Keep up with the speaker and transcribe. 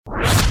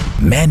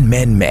Men,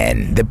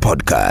 the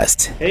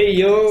podcast. Hey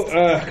yo,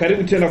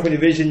 karibu tena kwenye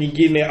version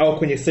nyingine au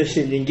kwenye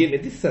session nyingine.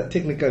 This is a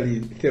technically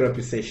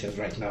therapy session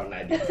right now,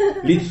 Nadia.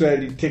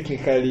 Literally,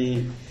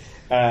 technically,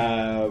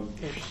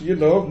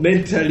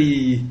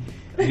 mentally,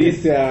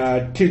 this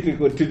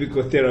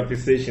typical therapy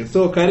session.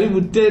 So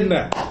karibu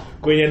tena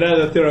kwenye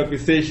another therapy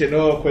session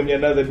au kwenye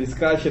another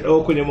discussion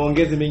au kwenye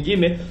maongezi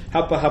mengine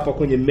hapa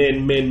kwenye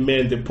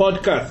Men, the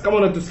podcast. Kama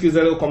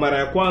unatusikiliza leo kwa mara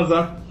ya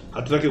kwanza,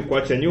 hatutaki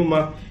kukuacha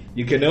nyuma.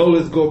 You can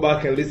always go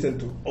back and listen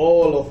to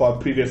all of our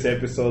previous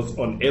episodes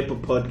on Apple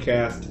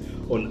Podcast,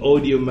 on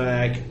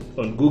Audiomack,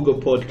 on Google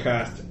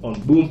Podcast, on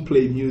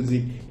Boomplay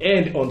Music,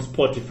 and on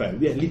Spotify.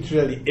 We are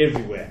literally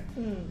everywhere.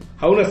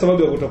 Hauna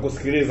sababu ya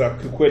kutokusikiliza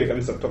kweli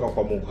kabisa kutoka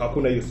kwa Mungu.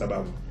 Hakuna hiyo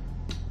sababu.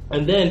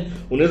 And then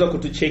unaweza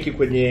kutucheki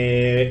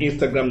kwenye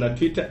Instagram na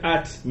Twitter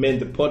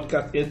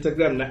 @menthepodcast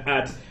Instagram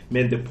na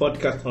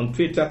 @menthepodcast on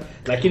Twitter.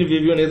 Lakini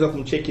vivyo unaweza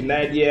kumcheki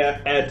Nadia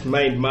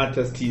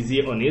 @mindmatterstz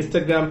on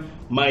Instagram,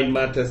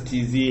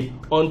 mindmatterstz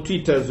on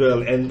Twitter as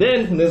well. And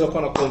then unaweza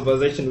kuwa na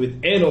conversation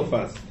with any of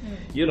us,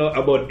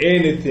 about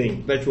anything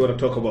that you want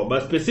to talk about.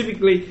 But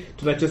specifically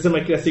tunachosema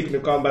kila siku ni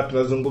kwamba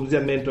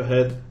tunazungumzia mental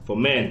health for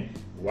men.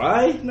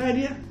 Why,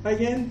 Nadia?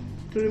 Again,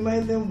 to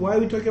remind them, why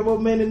we talking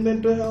about men and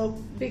mental health?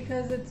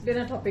 Because it's been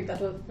a topic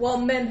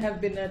men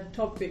have been a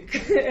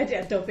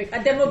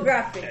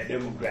demographic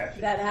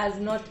that has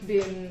not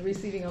been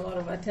receiving a lot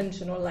of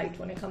attention or light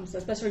when it comes to,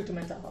 especially to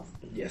mental health.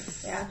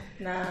 Yes. Yeah.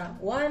 Now,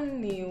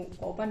 one, ni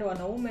kwa upande wa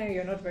wanaume,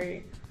 you're not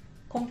very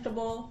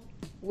comfortable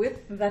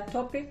with that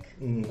topic.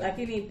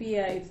 Lakini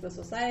pia it's the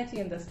society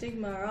and the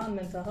stigma around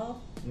mental health.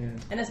 Yeah.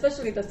 And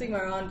especially the stigma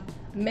around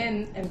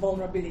men and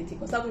vulnerability.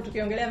 Kwa sababu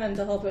tukiongelea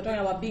mental health, we're talking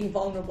about being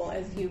vulnerable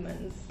as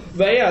humans.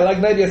 But yeah,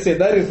 like Nadia said,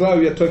 that is why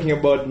we are talking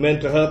about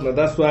mental health. Now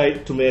that's why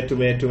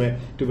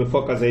to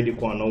focus zaidi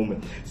kwa wanaume.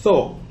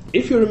 So,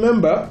 if you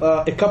remember,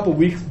 a couple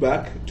weeks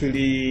back,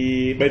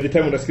 by the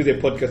time unasikiza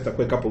podcast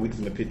a couple weeks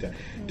imepita,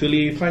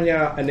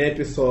 tulifanya an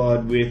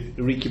episode with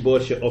Ricky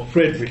Boshe or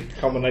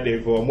Frederick, kama Nadia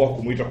alivyoamua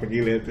kumuita kwenye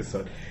ile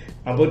episode,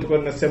 ambapo tulikuwa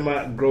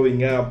tunasema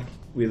growing up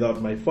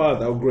without my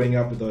father or growing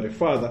up without a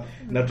father,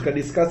 na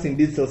tukadiscuss in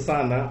detail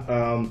sana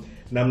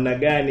namna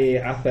gani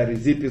athari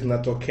zipi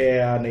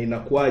zinatokea na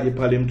inakuwaje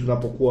pale mtu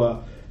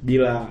unapokuwa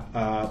bila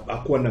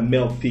akuwa na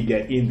male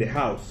figure in the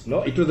house.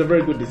 No, it was a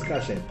very good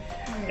discussion.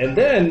 And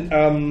then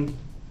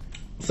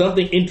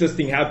something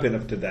interesting happened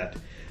after that.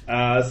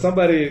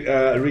 Somebody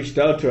reached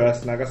out to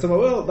us and akasema,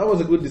 well, that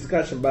was a good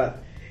discussion, but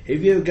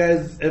have you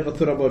guys ever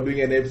thought about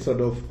doing an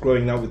episode of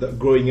growing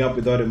up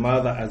without a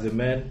mother as a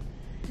man?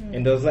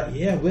 And I was like,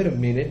 yeah, wait a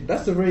minute,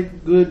 that's a very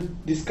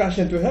good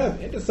discussion to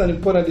have. It's an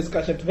important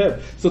discussion to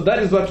have. So that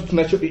is what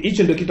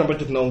hicho ndio kitu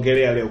ambacho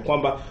tunaongelea leo,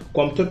 kwamba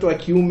kwa mtoto wa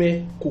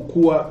kiume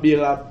kukua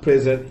bila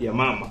presence ya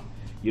mama.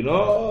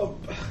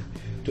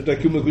 Mtoto wa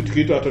kiume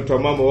kitu watoto wa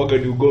mama waga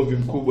ni ugomvi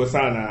mkubwa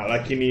sana,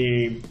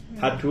 lakini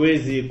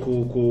hatuwezi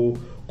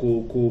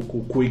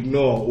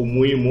ignore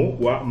umuhimu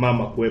wa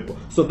mama kuwepo.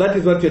 So that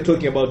is what we are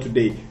talking about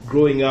today,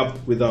 growing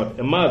up without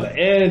a mother.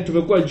 And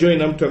tumekuwa join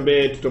na mtu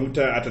ambaye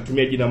tutamta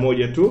atatumia jina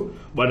moja tu,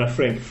 bwana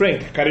Frank.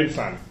 Frank, karibu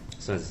sana.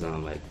 Asante sana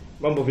Mike.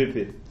 Mambo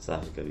vipi?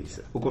 Safi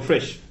kabisa. Uko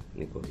fresh?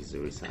 Niko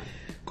vizuri sana.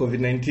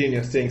 COVID-19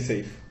 you're staying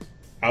safe?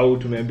 Au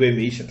tumeambiwa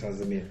imeisha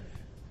Tanzania?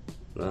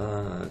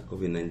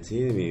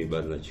 COVID-19 mimi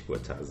bado nachukua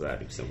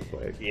tahadhari kusema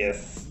kweli.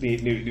 Yes,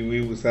 ni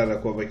wewe sana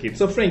kwa vaccine.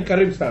 So Frank,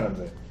 karibu sana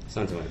mzee.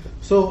 Asante Mike.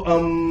 So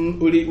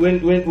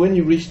when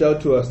you reached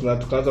out to us na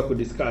tukaanza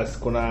kudiscuss,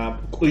 kuna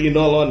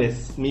all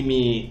honest,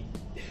 mimi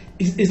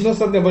it's not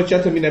something about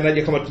hata mimi na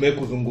Nadia kama tumewahi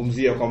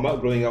kuzungumzia kwa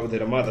growing up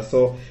with a mother.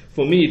 So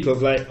for me it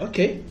was like,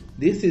 okay,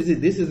 this is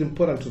it, this is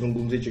important to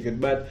zungumzia chicken.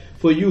 But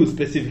for you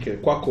specifically,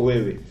 kwako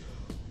wewe,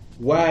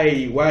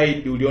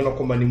 why do uliona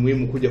kwamba ni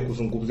muhimu kuja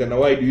kuzungumzia, na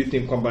why do you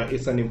think kwamba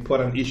it's an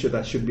important issue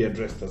that should be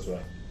addressed as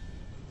well?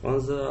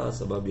 Kwanza,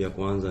 sababu ya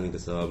kwanza ni kwa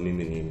sababu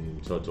mimi ni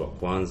mtoto wa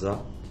kwanza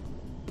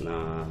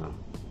na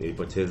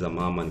nilipoteza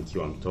mama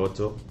nikiwa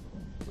mtoto,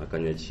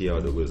 akaniachia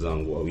wadogo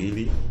zangu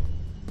wawili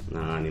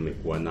na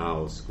nimekuwa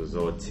nao siku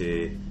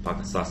zote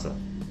mpaka sasa.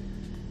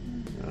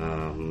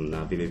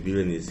 Na vile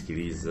vile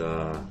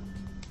nilisikiliza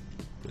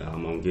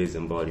maongezi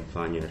ambayo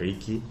alifanya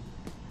Ricky,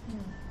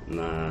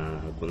 na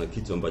kuna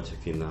kitu ambacho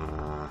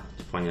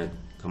kinatufanya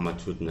kama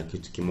tu na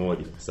kitu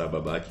kimoja, kwa sababu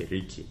baba yake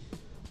Ricky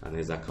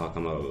anaweza kawa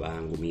kama baba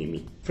yangu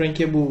mimi. Frank,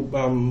 hebu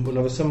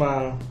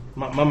unavyosema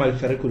mama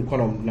alifariki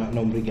ulikuwa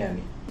na umri gani?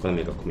 Kwa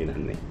miaka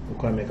 14.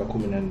 Ulikuwa na miaka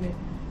 14.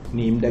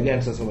 Ni muda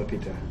gani sasa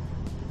umepita?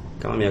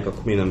 Kama miaka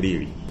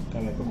 12.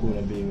 Kama miaka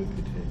 12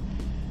 imepita.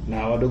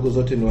 Na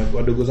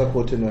wadogo zako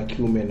wote ni wa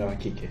kiume na wa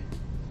kike?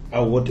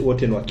 Au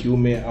wote ni wa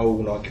kiume au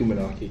una wa kiume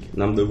na wa kike?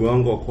 Na mdogo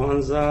wangu wa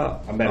kwanza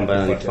ambaye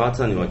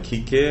anafuata ni wa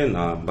kike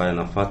na ambaye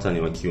anafuata ni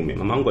wa kiume.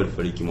 Mamangu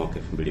alifariki mwaka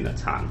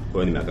 2005. Kwa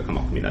hiyo ni miaka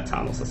kama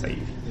 15 sasa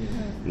hivi.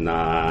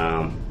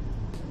 Na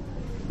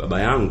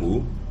baba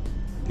yangu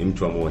ni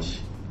mtu wa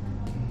Moshi.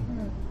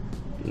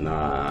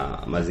 Na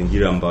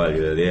mazingira ambayo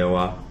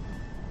alilelewa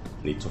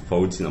ni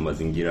tofauti na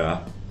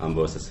mazingira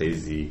ambayo sasa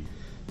hizi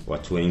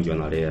watu wengi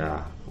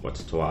wanalea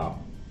watoto wao,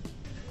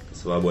 kwa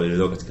sababu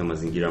walilelewa katika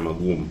mazingira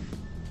magumu.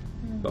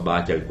 Baba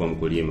yake alikuwa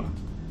mkulima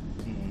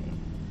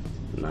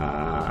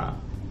na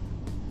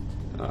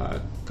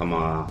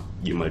kama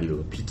juma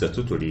lililopita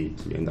tu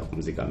tulienda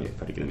kumzika,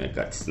 amefariki na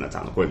miaka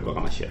 95, kwa ilikuwa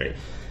kama sherehe.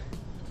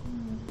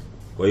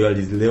 Kwa hiyo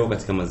alizilelewa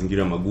katika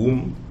mazingira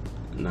magumu,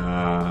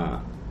 na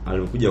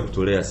alipokuja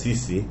kutolea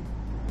sisi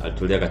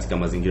alitolea katika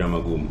mazingira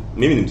magumu.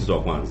 Mimi ni mtoto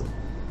wa kwanza,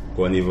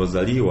 kwa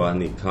nilivyozaliwa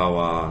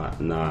nikawa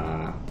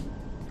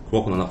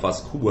kwa kuna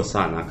nafasi kubwa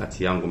sana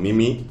kati yangu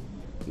mimi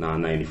na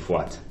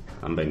anayenifuata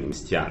ambaye ni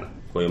msichana.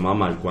 Kwa hiyo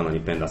mama alikuwa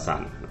ananipenda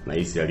sana, na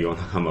hisi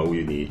aliona kama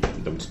huyu ni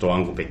mtoto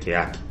wangu peke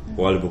yake.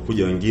 Kwa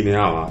walipokuja wengine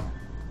hawa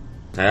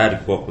tayari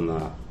kwa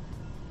kuna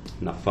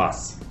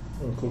nafasi,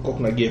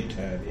 kuna gap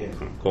tayari,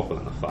 kwa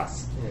kuna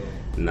nafasi.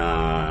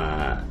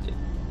 Na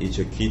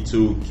hicho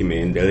kitu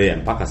kimeendelea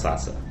mpaka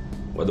sasa.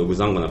 Wadogo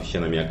zangu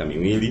wanapishana miaka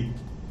 2.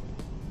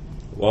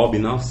 Wao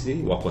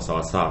binafsi wako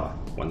sawa sawa,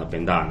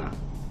 wanapendana,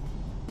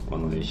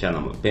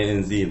 wanaonyeshana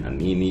mapenzi na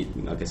nini.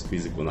 Na siku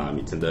hizi kuna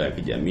mitandao ya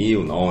kijamii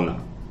unaona.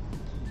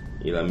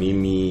 Ila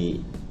mimi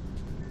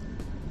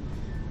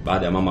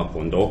baada ya mama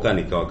kuondoka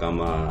nikawa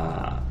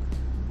kama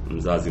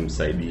mzazi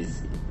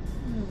msaidizi.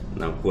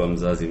 Na kuwa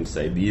mzazi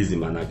msaidizi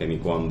maana yake ni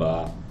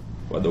kwamba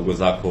wadogo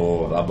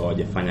zako labda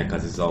hawajafanya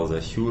kazi zao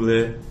za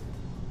shule,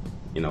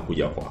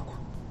 inakuja kwako.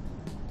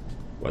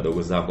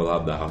 Wadogo zako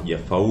labda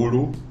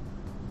hawajafaulu,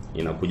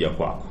 inakuja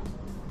kwako.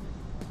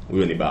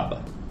 Huyo ni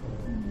baba.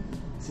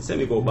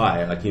 Sisemi kwa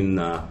ubaya,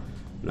 lakini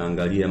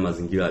naangalia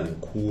mazingira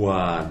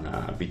alikuwa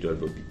na vitu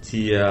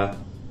alivyopitia,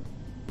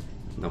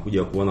 na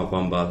kuja kuona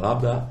kwamba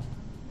labda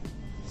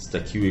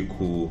sitakiwi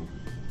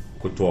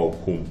kutoa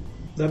hukumu.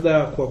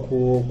 Labda kwa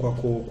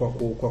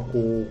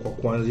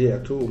kuanzia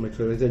tu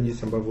umetuelezea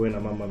jinsi ambavyo wewe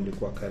na mama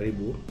mlikuwa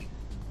karibu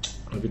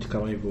na vitu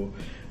kama hivyo.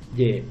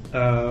 Je,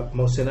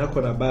 mahusiano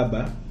yako na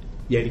baba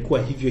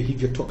yalikuwa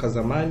hivyo toka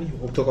zamani,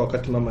 kutoka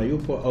wakati mama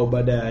yupo, au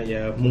baada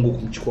ya Mungu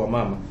kumchukua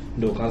mama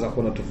ndio ukaanza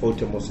kuona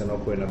tofauti ya mahusiano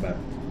yako na baba?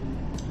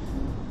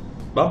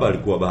 Baba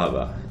alikuwa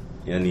baba.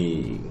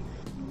 Yaani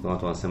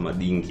watu wanasema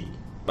dingi.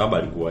 Baba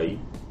alikuwa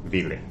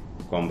vile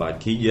kwamba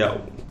akija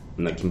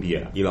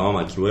mnakimbia, ila mama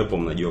akiwepo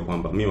mnajua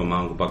kwamba mimi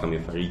mamangu mpaka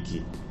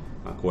amefariki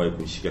hakuwahi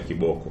kushika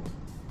kiboko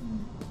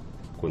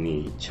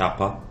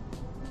kunichapa,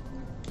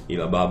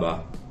 ila baba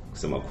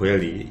kusema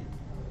kweli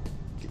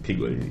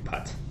kipigo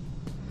lilipata.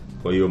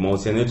 Kwa hiyo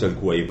mahusiano yetu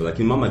yalikuwa hivyo,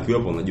 lakini mama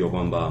akiwepo unajua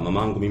kwamba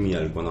mamangu mimi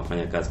alikuwa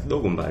anafanya kazi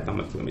kidogo mbaya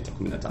kama kilomita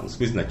 15.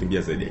 Siku hizi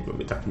nakimbia zaidi ya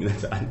kilomita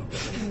 15.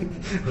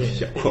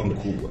 Nishakuwa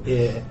mkubwa.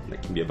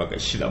 Nakimbia mpaka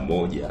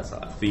 21,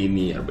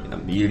 30,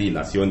 42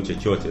 na sioni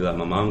chochote. Ila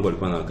mamangu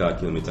alikuwa anakaa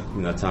kilomita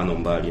 15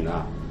 mbali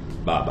na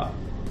baba,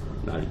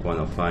 na alikuwa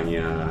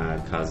anafanya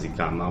kazi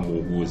kama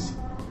muuguzi.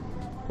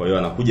 Kwa hiyo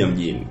anakuja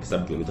mjini kwa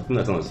sababu kilomita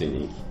 15 sio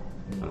nyingi.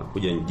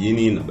 Anakuja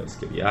mjini na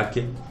baiskeli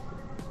yake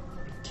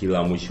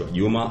kila mwisho wa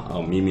juma,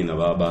 au mimi na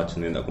baba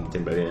tunaenda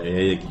kumtembelea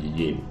yeye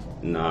kijijini.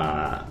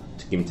 Na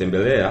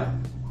tukimtembelea,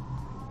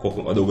 kwa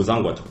wadogo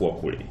zangu watakuwa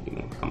kule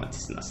kama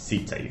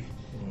 96 hivi,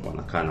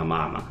 wanakaa na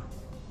mama.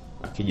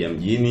 Akija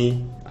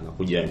mjini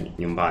anakuja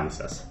nyumbani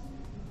sasa,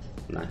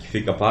 na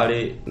akifika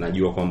pale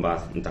najua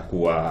kwamba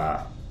nitakuwa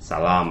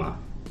salama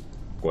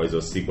kwa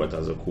hizo siku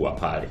atazokuwa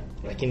pale.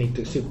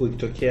 Lakini siku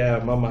ikitokea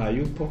mama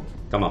hayupo,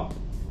 kama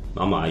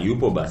mama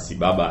hayupo, basi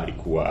baba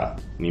alikuwa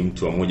ni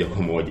mtu wa moja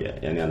kwa moja,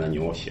 yani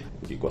ananyoosha.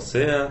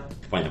 Ukikosea,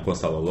 kufanya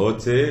kosa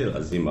lolote,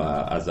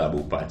 lazima adhabu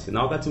upate.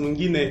 Na wakati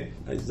mwingine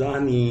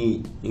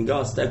nadhani,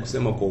 ingawa sitaki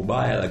kusema kwa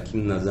ubaya,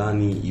 lakini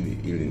nadhani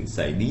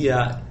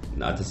ilinisaidia,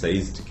 na hata sasa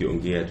hizi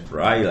tukiongea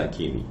tufurahi,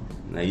 lakini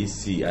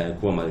nahisi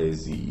hayakuwa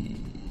malezi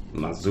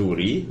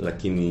mazuri,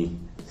 lakini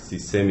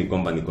sisemi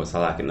kwamba ni kosa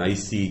lake.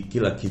 Nahisi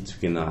kila kitu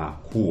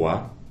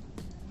kinakuwa,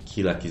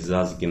 kila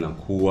kizazi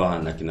kinakuwa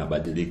na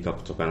kinabadilika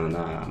kutokana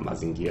na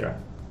mazingira.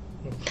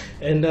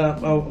 And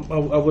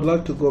I would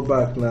like to go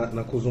back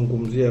na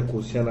kuzungumzia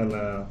kuhusiana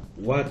na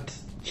what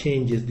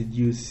changes did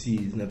you see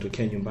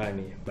zinatokea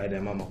nyumbani baada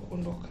ya mama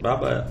kuondoka?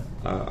 Baba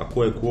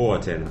hakuwahi kuoa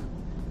tena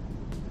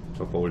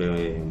toka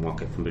ule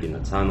mwaka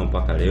 2005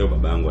 mpaka leo.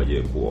 Baba yangu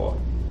hajawahi kuoa,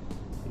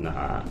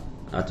 na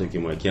hata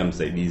ukimwekea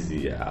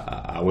msaidizi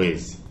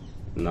hawezi.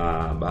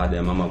 Na baada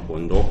ya mama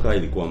kuondoka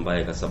ilikuwa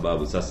mbaya, kwa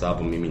sababu sasa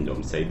hapo mimi ndo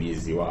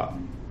msaidizi wa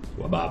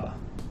baba.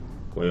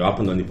 Kwa hiyo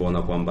hapo ndo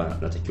nilipoona kwamba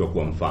natakiwa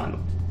kuwa mfano.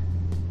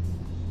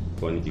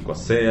 Kwa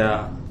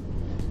nikikosea,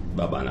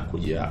 baba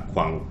anakuja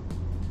kwangu.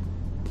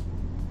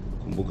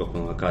 Kumbuka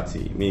kuna wakati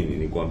mimi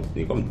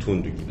nilikuwa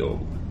mtundu kidogo.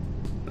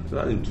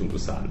 Nadhani mtundu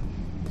sana.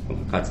 Kuna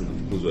wakati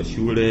nafukuzwa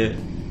shule,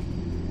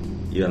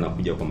 ila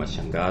nakuja kwa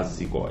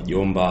mashangazi, kwa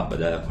wajomba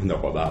badala ya kwenda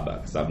kwa baba,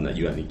 kwa sababu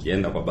najua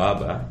nikienda kwa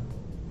baba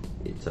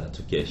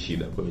itatokea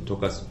shida. Kwa hiyo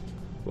toka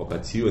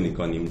wakati huo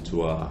nikawa ni mtu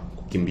wa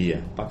kukimbia,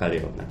 mpaka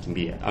leo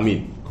nakimbia.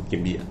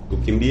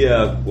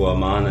 Kukimbia kwa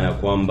maana ya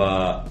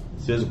kwamba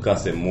siwezi kukaa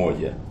sehemu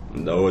moja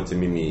muda wote.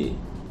 Mimi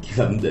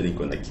kila muda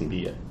niko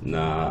nakimbia,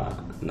 na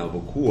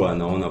ninapokuwa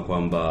naona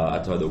kwamba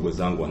hata wadogo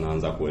zangu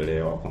wanaanza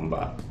kuelewa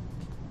kwamba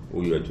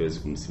huyu hatuwezi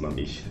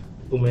kumsimamisha.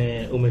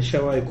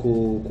 Umeshawahi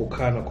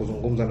kukaa na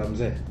kuzungumza na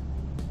mzee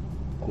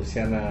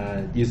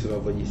kuhusiana jinsi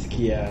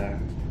unavyojisikia,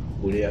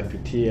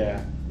 uliyapitia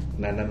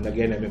na namna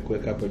gani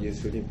amekuweka hapo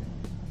jinsi ulivyo?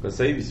 Kwa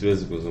sasa hivi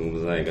siwezi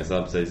kuzungumza naye kwa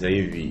sababu sasa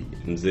hivi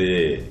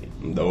mzee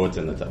muda wote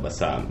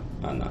anatabasamu,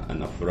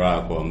 ana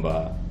furaha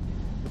kwamba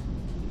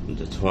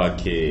mtoto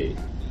wake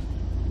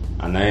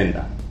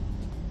anaenda.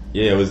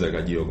 Yeye hawezi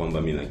akajua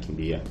kwamba mimi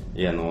nakimbia.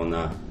 Yeye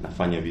anaona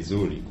nafanya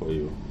vizuri, kwa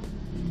hiyo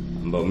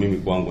ambao mimi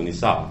kwangu ni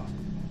sawa.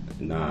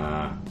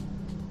 Na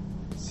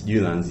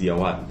sijui naanzia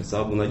wapi kwa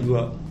sababu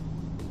unajua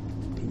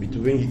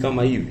vitu vingi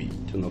kama hivi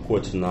tunakuwa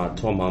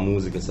tunatoa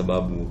maamuzi kwa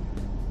sababu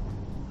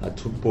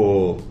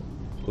hatupo.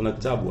 Kuna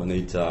kitabu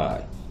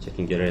wanaita cha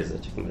Kiingereza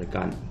cha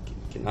Kimarekani,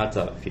 kina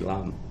hata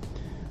filamu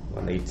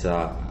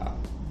wanaita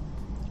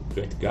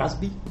Great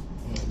Gatsby.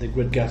 The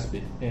Great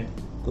Gatsby. Yeah.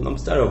 Kuna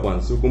mstari wa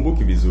kwanza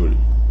sikumbuki vizuri,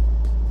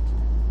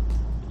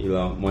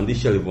 ila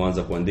mwandishi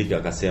alipoanza kuandika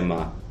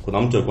akasema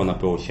kuna mtu alikuwa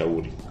anapewa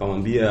ushauri,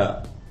 akamwambia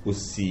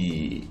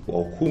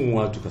usiwahukumu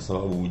watu kwa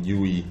sababu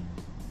hujui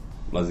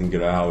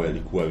mazingira yao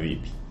yalikuwa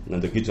vipi. Na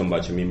ndio kitu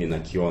ambacho mimi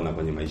nakiona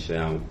kwenye maisha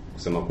yangu.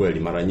 Kusema kweli,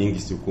 mara nyingi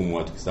sihukumu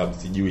watu kwa sababu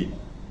sijui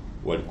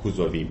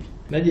walikuzwa vipi.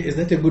 Naji, is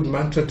that a good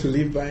mantra to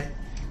live by?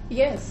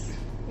 Yes,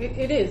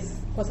 it is.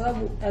 Kwa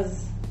sababu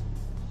as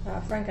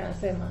Frank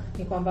anasema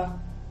ni kwamba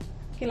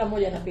kila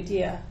mmoja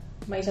anapitia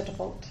maisha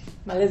tofauti,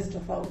 malezi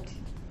tofauti.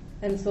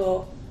 And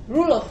so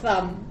rule of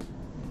thumb,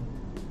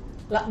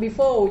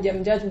 before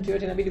hujamjudge mtu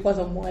yote inabidi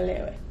kwanza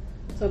umuelewe.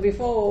 So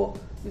before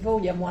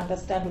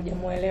hujamuunderstand,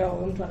 hujamuelewa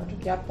huyo mtu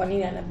anatokea kwa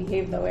nini ana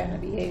behave the way ana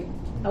behave,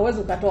 hauwezi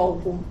ukatoa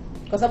hukumu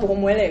kwa sababu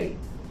humuelewi.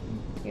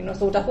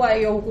 So utakuwa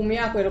hiyo hukumu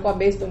yako ilikuwa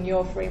based on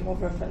your frame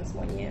of reference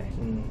mwenyewe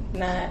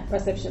na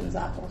perceptions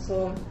zako.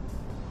 So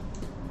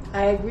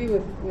I agree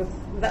with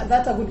that,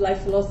 that's a good life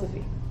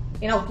philosophy.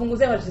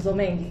 Inakupunguzia matatizo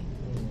mengi.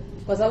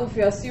 Kwa sababu if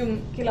you assume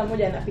kila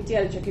mmoja anapitia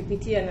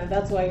alichokipitia na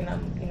that's why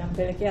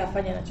inampelekea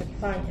afanye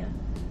anachokifanya,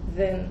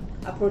 then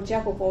approach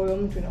yako kwa huyo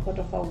mtu inakuwa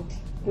tofauti.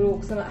 Kuliko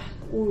kusema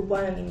huyu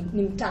bwana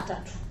ni mtata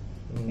tu.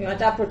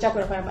 Hata approach yako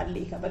inafanya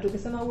badilika. But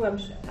ukisema huyu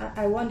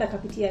I wonder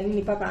kapitia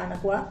nini mpaka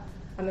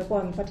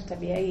amekuwa amepata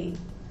tabia hii,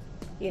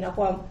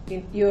 inakuwa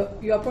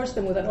you approach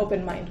them with an open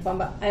mind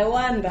kwamba I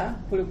wonder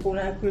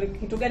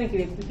kitu gani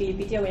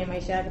kilipitia kwenye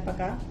maisha yake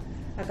mpaka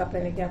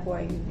akapelekea kwa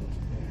hivi.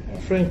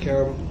 Yeah. Frank,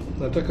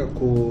 nataka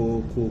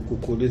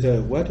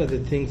kuuliza what are the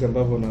things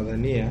ambavyo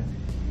nadhania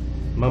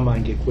mama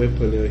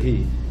angekuepo leo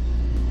hii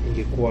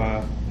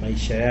ingekuwa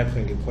maisha yako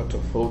ingekuwa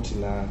tofauti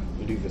na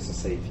ulivyo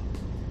sasa hivi?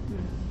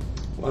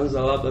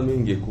 Kwanza labda mimi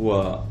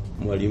ningekuwa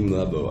mwalimu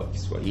labda wa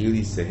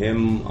Kiswahili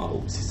sehemu,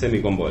 au sisemi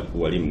kwamba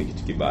walimu ni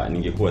kitu kibaya,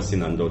 ningekuwa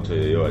sina ndoto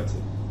yoyote.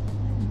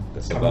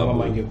 Kwa sababu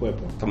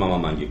kama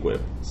mama angekuepo,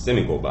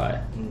 sisemi kwa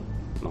ubaya.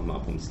 Mama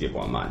apumzike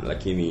kwa amani,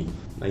 lakini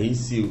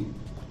nahisi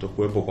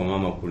kutokuwepo kwa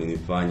mama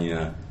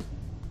kulinifanya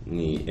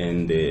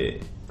niende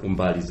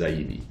umbali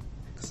zaidi.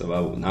 Kwa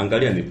sababu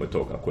naangalia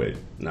nilipotoka kweli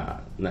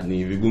na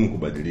ni vigumu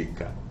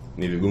kubadilika.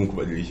 Ni vigumu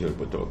kubadilisha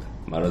nilipotoka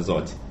mara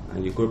zote.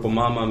 Angekuwepo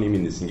mama, mimi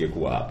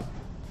nisingekuwa hapa.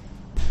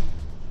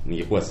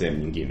 Ningekuwa sehemu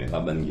nyingine,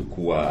 labda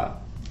ningekuwa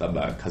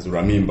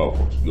Kazura Mimba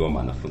huko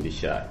Kigoma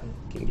anafundisha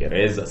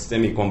Kiingereza.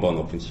 Sisemi kwamba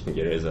wanafundisha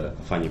Kiingereza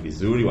wafanye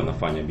vizuri,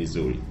 wanafanya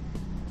vizuri.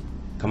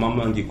 Kama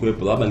mama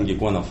angekuwepo, labda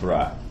ningekuwa na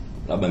furaha.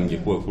 Labda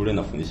ningekuwa kule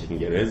nafundisha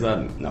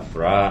Kiingereza na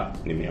furaha,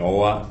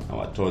 nimeoa na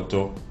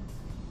watoto,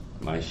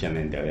 maisha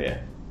yanaendelea.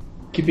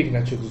 Kipi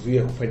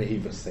kinachokuzuia kufanya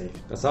hivyo sasa hivi?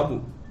 Kwa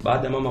sababu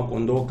baada ya mama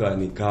kuondoka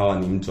nikawa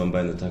ni mtu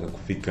ambaye nataka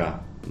kufika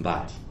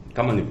mbali.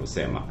 Kama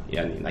nilivyosema,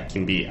 yani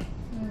nakimbia.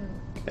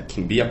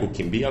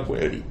 Kukimbia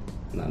kweli,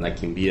 na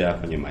nakimbia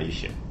kwenye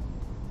maisha.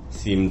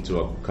 Si mtu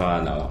wa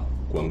kukaa na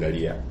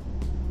kuangalia.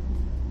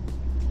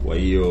 Kwa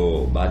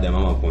hiyo baada ya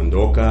mama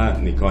kuondoka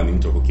nikawa ni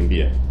mtu wa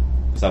kukimbia.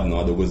 Kwa sababu na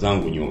wadogo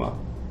zangu nyuma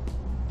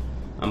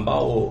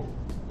ambao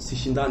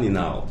sishindani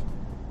nao,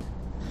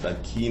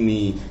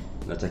 lakini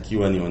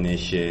natakiwa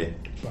nionyeshe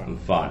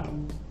mfano.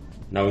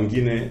 Na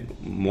wengine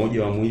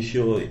mmoja wa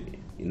mwisho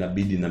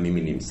inabidi na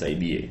mimi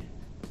nimsaidie.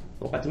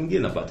 Wakati mwingine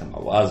napata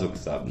mawazo kwa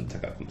sababu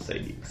nataka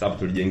kumsaidia. Kwa sababu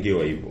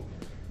tulijengewa hivyo.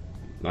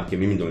 Na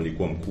mimi ndo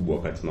nilikuwa mkubwa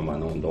wakati mama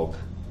anaondoka.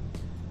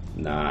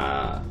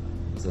 Na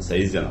sasa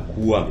hizi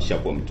anakuwa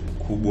ameshakuwa mtu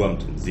mkubwa,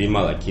 mtu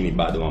mzima, lakini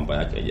bado mambo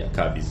yake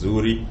hayajakaa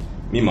vizuri.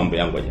 Mimi mambo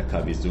yangu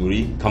hayajakaa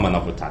vizuri kama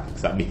ninavyotaka kwa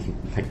sababu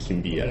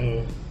nakimbia.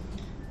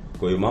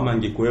 Kwa hiyo mama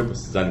angekuwepo,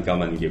 sidhani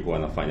kama ningekuwa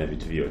nafanya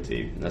vitu vyote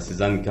hivi. Na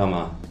sidhani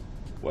kama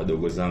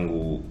wadogo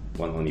zangu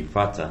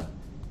wanaonifuata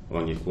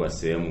wangekuwa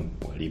sehemu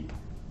walipo.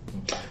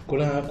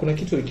 Kuna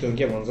kitu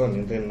ulikiongea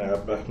mwanzoni, then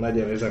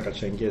Nadia anaweza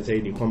akachangia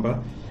zaidi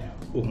kwamba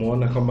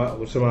umeona kwamba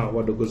unasema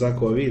wadogo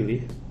zako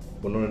wawili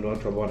unaona ni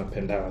watu ambao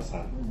wanapendana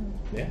sana.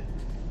 Yeah.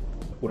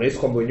 Unahisi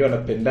kwamba wenyewe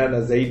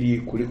wanapendana zaidi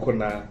kuliko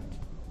na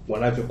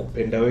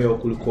wanavyokupenda wewe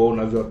kuliko wao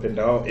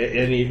unavyowapenda wao.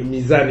 Yaani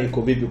mizani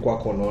iko vipi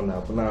kwako unaona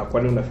hapo? Na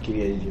kwa nini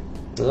unafikiria hivyo?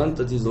 Nadhani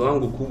tatizo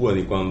langu kubwa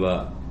ni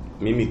kwamba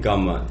mimi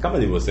kama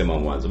nilivyosema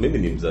mwanzo, mimi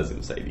ni mzazi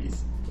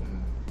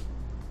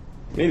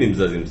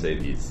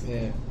msaidizi.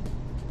 Yeah.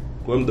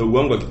 Kwa mdogo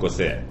wangu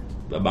akikosea,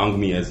 babangu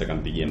mimi aweza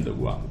kumpigia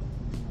mdogo wangu,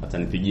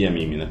 atanipigia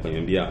mimi na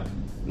kuniambia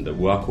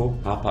mdogo wako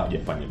hapa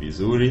hajafanya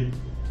vizuri.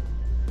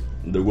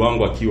 Mdogo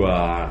wangu akiwa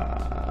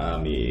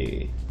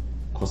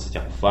amekosa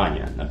cha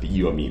kufanya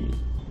napigiwa mimi,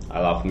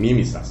 alafu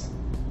mimi sasa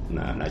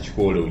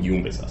nachukua ule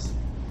ujumbe sasa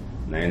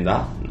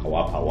naenda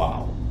nawapa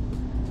wao,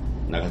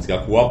 na katika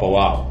kuwapa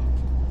wao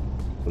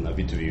kuna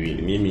vitu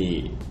viwili.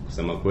 Mimi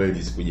kusema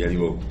kweli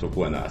sikujaliwa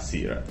kutokuwa na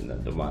hasira,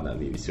 ndio maana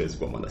mimi siwezi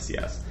kuwa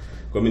mwanasiasa.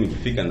 Kwa mimi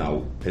nikifika na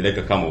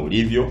upeleka kama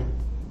ulivyo.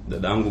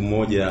 Dadangu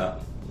mmoja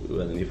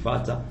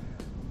ananifuata,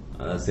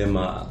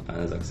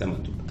 anaanza kusema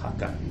tu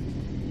kaka.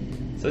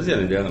 Sasa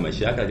anaendelea na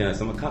maisha yake,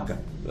 anasema kaka,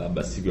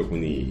 labda siku ya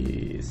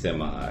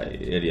kunisema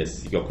heri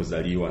siku ya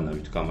kuzaliwa na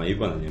vitu kama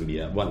hivyo,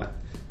 ananiambia bwana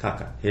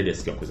kaka, heri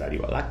siku ya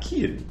kuzaliwa.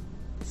 Lakini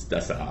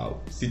sitasahau,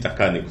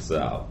 sitakaa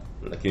nikusahau,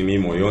 lakini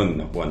mimi moyoni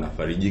nakuwa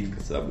nafarijika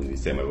kwa sababu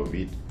nilisema hivyo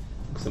vitu.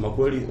 Kusema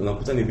kweli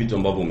unakuta ni vitu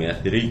ambavyo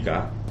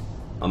umeathirika,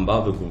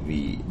 ambavyo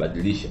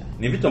kuvibadilisha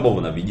ni vitu ambavyo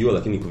unavijua,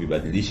 lakini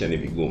kuvibadilisha ni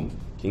vigumu.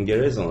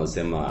 Kiingereza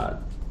wanasema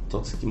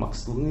toxic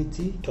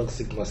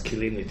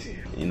masculinity.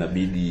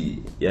 Inabidi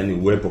yani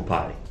uwepo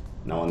pale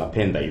na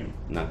wanapenda hivyo.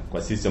 Na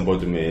kwa sisi ambao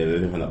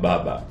tumelelewa na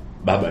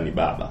baba ni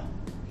baba.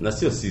 Na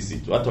sio sisi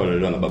tu, hata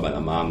walelewa na baba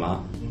na mama.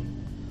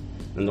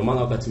 Na ndio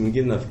maana wakati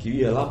mwingine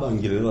nafikiria labda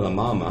angelelewa na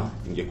mama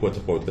ingekuwa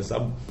tofauti, kwa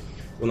sababu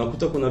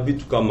unakuta kuna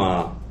vitu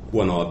kama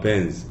kuwa na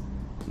wapenzi.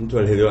 Mtu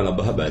alilelewa na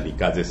baba ni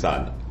kazi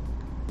sana.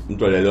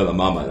 Mtu alilelewa na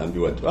mama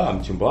anaambiwa tu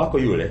mchumba wako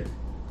yule,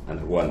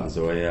 anakuwa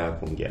anazoea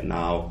kuongea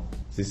nao.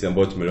 Sisi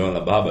ambao tumelelewa na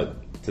baba,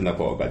 tena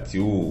kwa wakati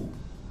huu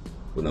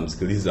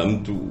unamsikiliza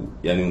mtu,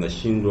 yani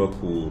unashindwa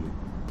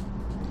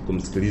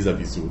kumsikiliza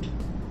vizuri,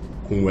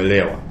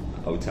 kumuelewa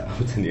au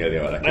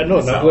utanielewa. Lakini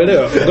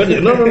nakuelewa. Ngoja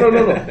no.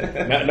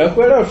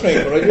 Nakuelewa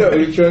Frank. Unajua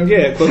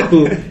ulichoongea kwa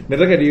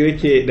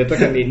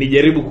nataka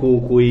nijaribu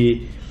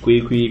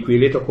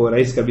kuileta kwa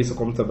urahisi kabisa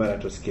kwa mtu ambaye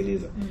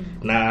anatusikiliza.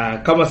 Na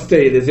kama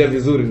sitaelezea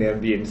vizuri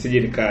niambie, nisije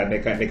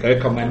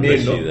nikaweka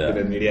maneno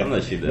kudamilia.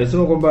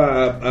 Nasema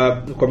kwamba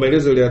kwa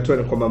maelezo uliyatoa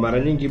ni kwamba mara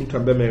nyingi mtu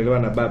ambaye ameelewa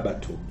na baba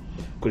tu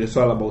kwenye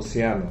swala la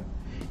mahusiano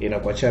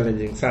inakuwa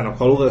challenging sana.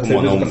 Kwa lugha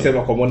tunaweza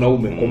kusema kwa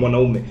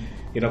mwanaume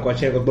inakuwa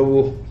challenging kwa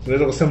sababu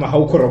tunaweza kusema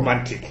hauko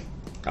romantic.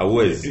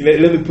 Hauwezi.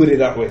 Let me put it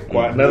that way.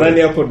 Kwa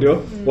nadhani hapo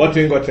ndio watu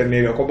wengi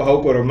watanielewa kwamba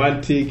hauko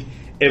romantic.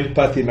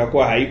 Empathy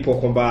inakuwa haipo,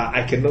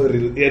 kwamba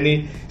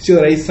yani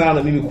sio rahisi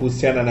sana mimi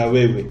kuhusiana na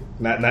wewe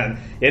na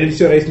yani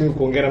sio rahisi mimi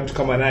kuongea na mtu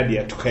kama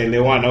Nadia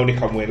tukaelewana au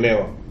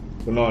nikamuelewa.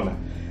 Unaona,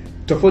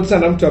 tofauti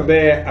sana mtu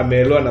ambaye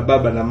ameelewa na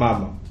baba na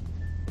mama.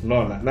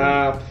 Unaona,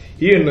 na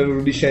hiyo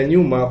inarudisha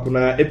nyuma.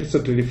 Kuna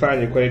episode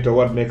tulifanya kwa inaitwa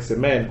What Makes a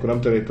Man. Kuna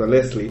mtu anaitwa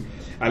Leslie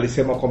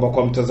alisema kwamba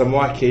kwa mtazamo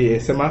wake yeye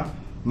sema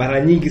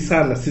mara nyingi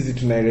sana sisi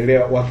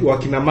tunaelelewa,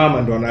 wakina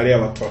mama ndio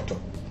wanalea watoto,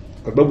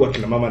 kwa sababu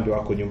wakina mama ndio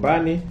wako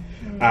nyumbani.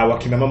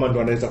 Wakina mama ndio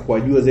wanaweza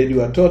kuwajua zaidi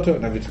watoto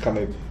na vitu kama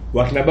hivyo.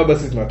 Wakina baba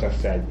sisi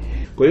tunatafutaji.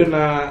 Kwa hiyo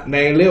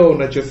naelewa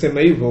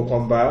unachosema hivyo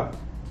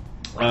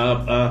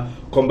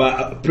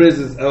kwamba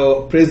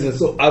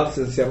presence or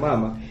absence ya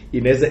mama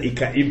inaweza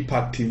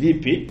impact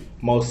vipi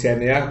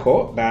mahusiano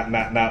yako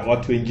na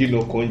watu wengine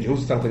huko nje,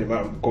 hususan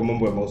kwa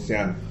mambo ya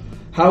mahusiano.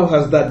 How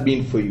has that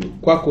been for you?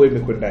 Kwako wewe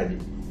imekwendaje?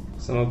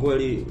 Sema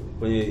kweli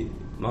kwenye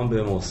mambo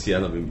ya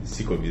mahusiano mimi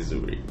siko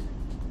vizuri.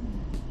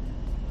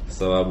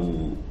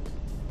 Sababu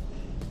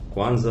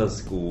kwanza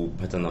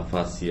sikupata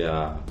nafasi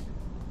ya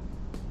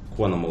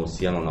kuwa na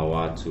mahusiano na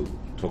watu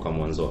toka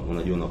mwanzo.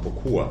 Unajua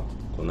unapokuwa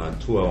kuna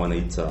hatua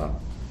wanaita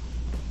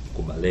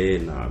kubale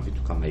na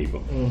vitu kama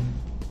hivyo.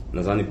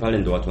 Nadhani pale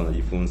ndio watu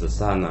wanajifunza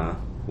sana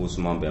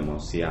kuhusu mambo ya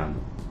mahusiano.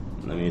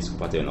 Na mimi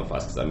sikupata hiyo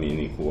nafasi kwa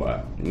mimi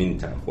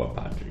nitaka kuwa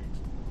padri.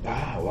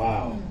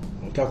 Wow.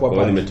 Nitaka kuwa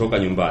padri. Nimetoka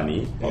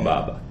nyumbani kwa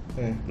baba.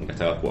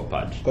 Nikataka kuwa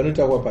padri. Kwa nini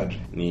unataka kuwa padri?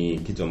 Ni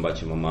kitu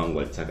ambacho mamangu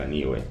alitaka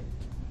niwe.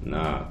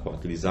 Na kwa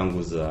akili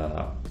zangu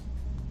za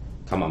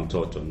kama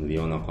mtoto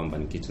niliona kwamba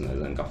ni kitu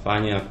naweza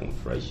nikafanya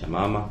kumfurahisha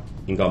mama,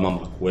 ingawa mama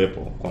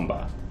hakuwepo,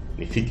 kwamba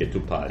nifike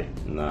tu pale.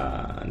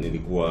 Na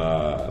nilikuwa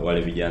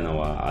wale vijana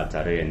wa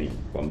Atareni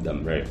kwa muda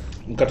mrefu.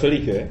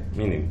 Mkatoliki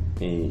Mimi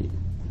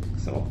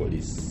kusema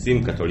kweli si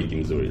Mkatoliki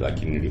mzuri,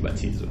 lakini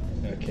nilibatizwa.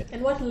 Okay.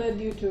 And what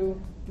led you to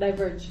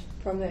diverge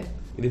from there?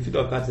 Ilifika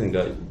wakati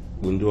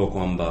nikagundua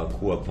kwamba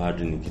kuwa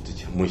padri ni kitu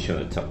cha mwisho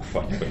nataka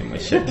kufanya kwenye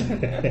maisha.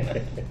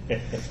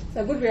 It's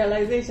a good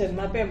realization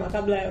mapema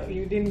kabla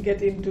you didn't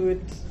get into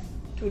it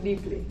too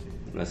deeply.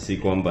 Na si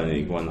kwamba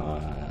nilikuwa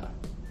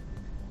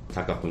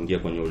nataka kuingia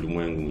kwenye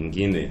ulimwengu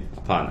mwingine,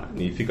 hapana.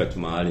 Nilifika tu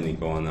mahali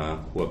nikaona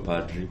kuwa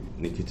padri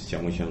ni kitu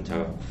cha mwisho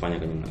nataka kufanya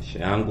kwenye maisha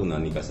yangu. Na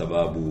ni kwa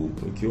sababu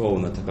ukiwa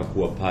unataka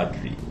kuwa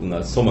padri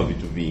unasoma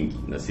vitu vingi,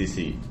 na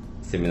sisi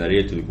seminari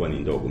yetu ilikuwa ni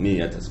ndogo. Mimi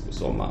hata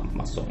sikusoma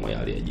masomo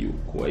yale ya juu.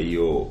 Kwa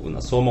hiyo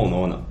unasoma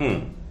unaona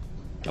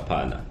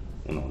hapana,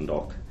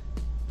 unaondoka.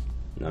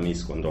 Na mimi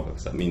sikuondoka kwa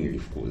sababu mimi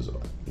nilifukuzwa.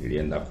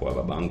 Nilienda kwa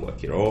babangu wa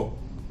kiroho,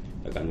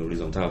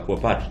 akaniuliza unataka kuwa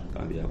padri?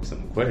 Nikamwambia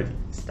kusema kweli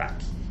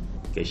sitaki.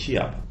 Kaishi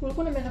hapa.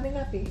 Ulikuwa na miaka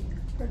mingapi?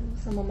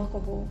 Sema mamako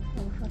hapo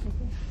amfuata.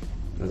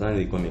 Nadhani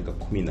nilikuwa miaka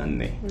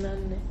 14.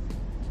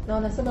 Na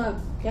wanasema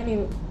yani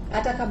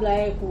hata kabla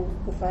yeye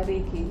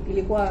kufariki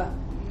ilikuwa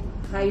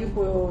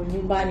hayupo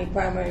nyumbani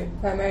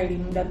primarily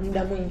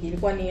muda mwingi,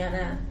 ilikuwa ni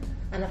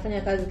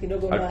anafanya kazi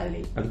kidogo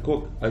mbali.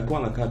 Alikuwa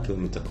anakaa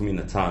kilomita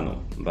 15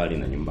 mbali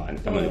na nyumbani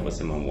kama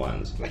nilivyosema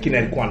mwanzo. Lakini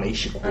alikuwa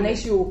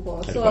anaishi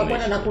huko. So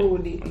anakwenda na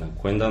kurudi.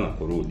 Anakwenda na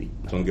kurudi.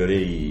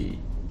 Tuongelee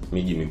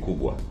miji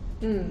mikubwa.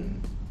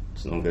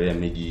 Tunaongelea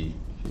miji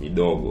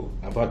midogo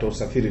ambapo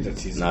usafiri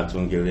tatizo. Na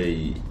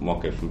tuongelee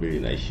mwaka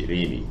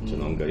 2020,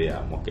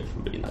 tunaongelea mwaka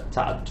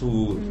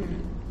 2003.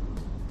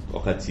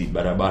 Wakati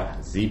barabara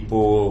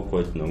zipo,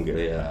 kwa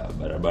tunaongelea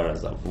barabara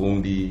za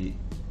vumbi.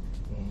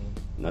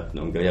 Na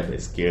tunaongelea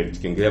baiskeli.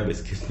 Tukiongelea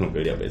baiskeli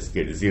tunaongelea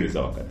baiskeli zile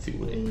za wakati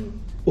ule.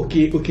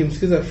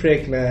 Ukimsikiza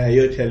Frank na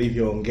yote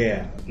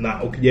alivyoongea,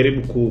 na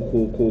ukijaribu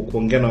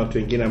kuongea na watu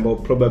wengine ambao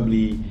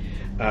probably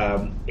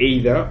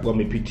either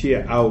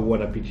wamepitia au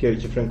wanapitia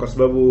hicho Frank, kwa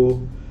sababu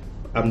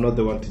I'm not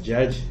the one to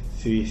judge.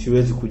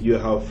 Siwezi kujua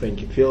how Frank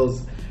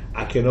feels.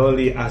 I can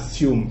only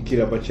assume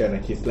kile ambacho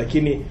anakisi.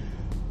 Lakini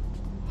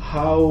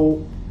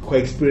how kwa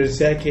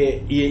experience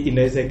yake yeye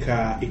inaweza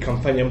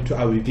ikamfanya mtu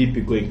awe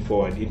vipi going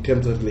forward in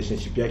terms of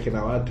relationship yake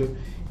na watu,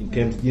 in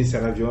terms jinsi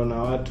anavyoona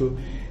watu,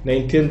 na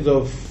in terms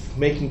of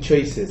making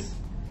choices.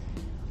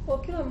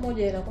 Kila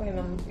mmoja inakuwa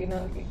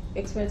ina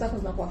experience zake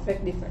zinakuwa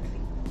affect differently.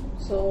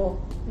 So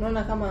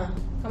unaona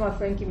kama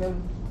Frank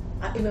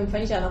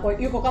imemfanyisha anakuwa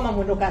yuko kama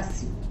mwendo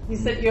kasi. He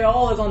said you're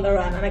always on the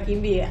run,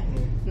 anakimbia.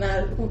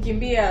 Na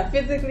kukimbia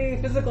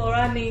physical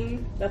running,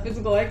 the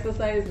physical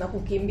exercise, na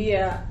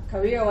kukimbia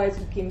career wise,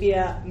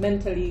 kukimbia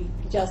mentally,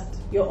 just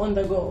you're on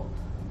the go.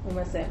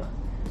 Umesema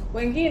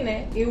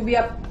wengine it will be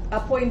a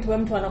point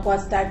where mtu anakuwa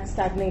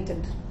stagnated.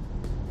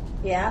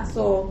 Yeah,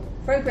 so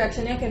Frank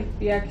reaction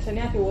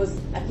yake was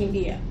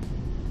akimbia.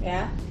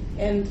 Yeah,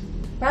 and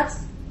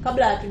perhaps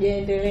kabla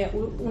hatujaendelea,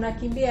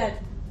 unakimbia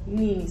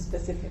nini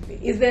specifically?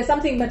 Is there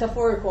something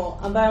metaphorical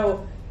ambayo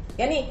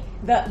yani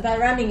the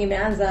running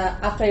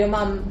imeanza after your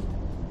mom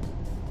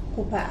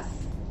who passed?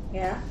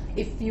 Yeah,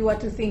 if you were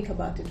to think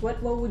about it,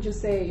 what would you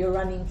say you're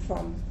running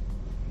from?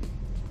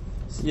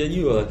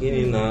 Sijajua,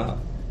 lakini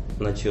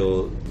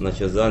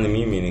nachozani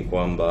mimi ni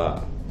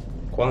kwamba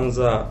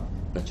kwanza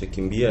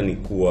nachokimbia ni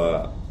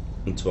kuwa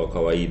mtu wa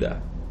kawaida.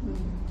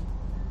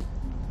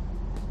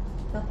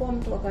 Na kuwa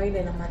mtu wa kawaida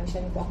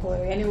inamaanisha ni kwako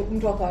wewe. Yaani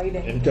mtu wa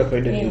kawaida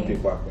ni upi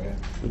kwako?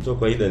 Mtu wa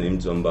kawaida ni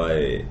mtu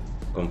ambaye,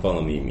 kwa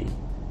mfano mimi,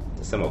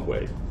 nasema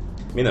kweli,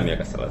 mimi na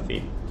miaka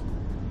 30.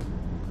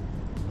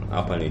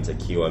 Hapa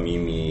nitakiwa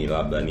mimi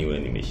labda niwe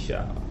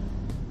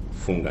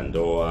nimeshafunga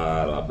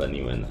ndoa, labda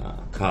niwe na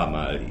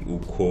kamali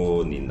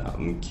huko, nina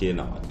mke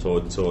na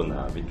watoto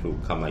na vitu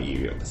kama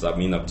hivyo. Kwa sababu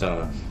mimi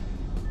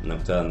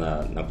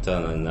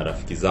nakutana na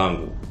rafiki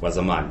zangu wa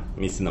zamani.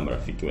 Mimi sina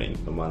marafiki wengi,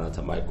 kwa maana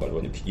hata Michael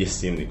alinipigia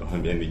simu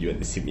nikamwambia nijue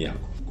ni simu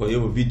yako. Kwa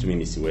hiyo vitu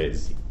mimi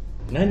siwezi.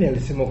 Nani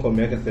alisema kwa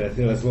miaka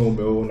 30 lazima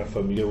umeoa na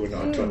familia una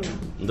watoto?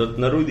 Ndio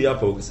tunarudi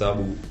hapo, kwa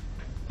sababu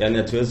yani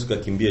hatuwezi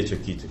kukimbia hicho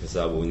kitu, kwa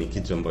sababu ni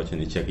kitu ambacho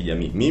ni cha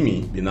kijamii.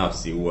 Mimi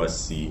binafsi huwa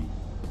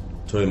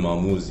toe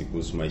maamuzi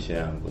kuhusu maisha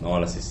yangu, na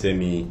wala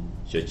sisemi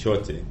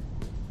chochote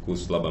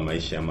kuhusu labda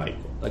maisha ya Michael.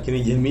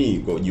 Lakini jamii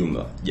kwa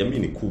ujumla, jamii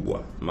ni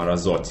kubwa, mara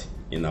zote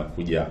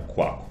inakuja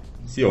kwako,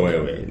 sio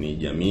wewe. Ni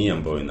jamii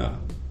ambayo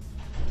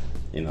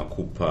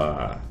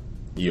inakupa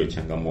hiyo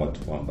changamoto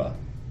kwamba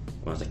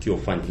unatakiwa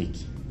ufanye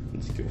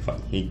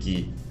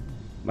hiki,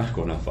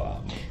 Michael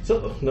unafahamu.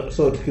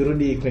 So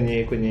tukirudi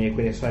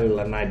kwenye swali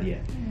la Nadia.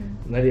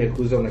 Nadia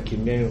kuuza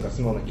unakimbia,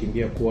 ukasema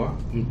unakimbia kuwa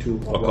mtu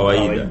wa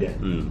kawaida.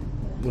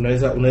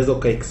 Unaweza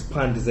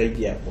ukaexpand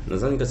zaidi hapo?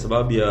 Nadhani kwa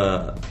sababu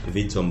ya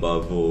vitu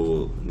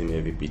ambavyo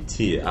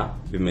nimevipitia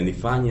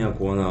vimenifanya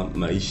kuona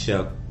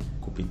maisha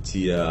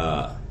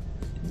kupitia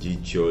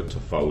jicho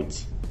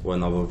tofauti,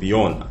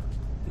 wanavyoviona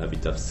na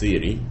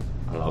vitafsiri,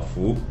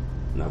 alafu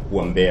na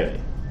kuwa mbele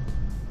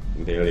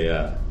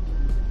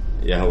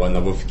ya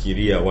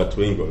wanavyofikiria watu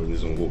wengi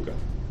walionizunguka.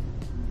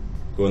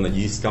 Kwa hiyo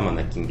najihisi kama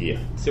nakimbia,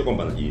 sio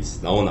kwamba najihisi,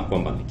 naona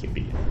kwamba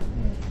nakimbia.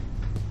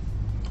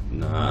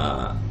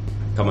 Na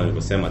kama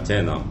nilivyosema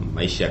tena,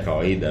 maisha ya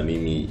kawaida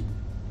mimi,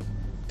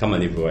 kama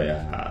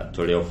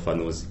nilivyoyatolea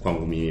ufafanuzi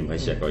kwangu mimi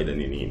maisha ya kawaida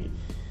ni nini.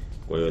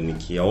 Kwa hiyo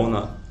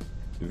nikiona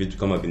vitu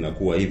kama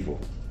vinakuwa hivyo,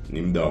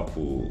 ni muda wa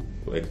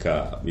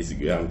kuweka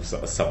mizigo yangu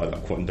sawa na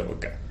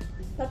kuondoka.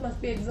 That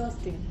must be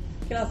exhausting.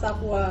 Kila saa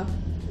kuwa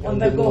on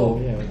the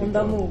go, on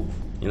the move.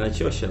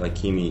 Inachosha,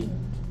 lakini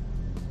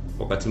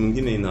wakati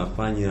mwingine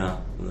inafanya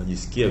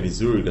unajisikia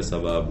vizuri, kwa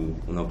sababu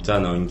unakutana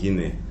na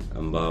wengine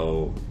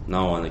ambao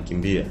nao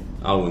wanakimbia,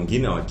 au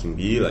wengine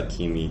hawakimbii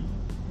lakini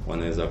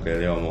wanaweza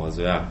kuelewa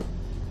mawazo yako.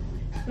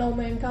 Na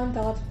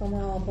umeencounter watu kama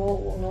hao ambao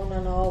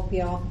unaona na wao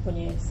pia wako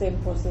kwenye same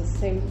process,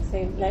 same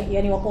like,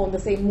 yani wako on the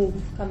same move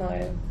kama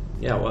wewe?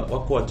 Yeah,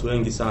 wako watu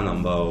wengi sana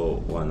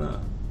ambao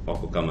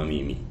wako kama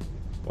mimi.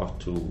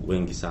 Watu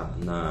wengi sana,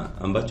 na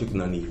ambacho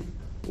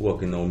huwa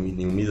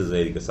kinaniumiza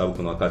zaidi, kwa sababu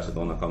kuna wakati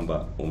unaona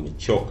kwamba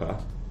umechoka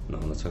na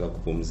unataka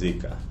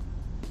kupumzika,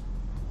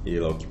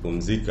 ila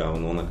ukipumzika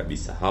unaona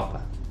kabisa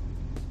hapa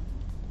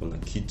kuna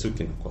kitu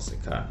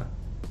kinakosekana.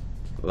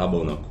 labda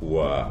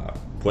unakuwa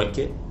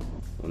pweke,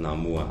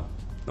 unaamua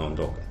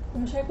naondoka.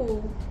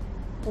 Umeshaiku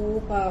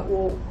kuupa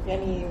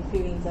yani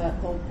feelings za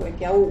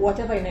upweke au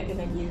whatever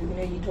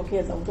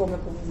inajitokeza ukiwa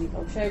umepumzika?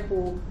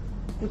 Umeshaiku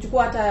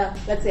kuchukua hata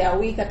let's say a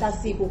week, hata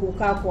siku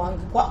kukaa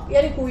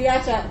yani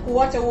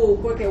kuacha huo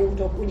upweke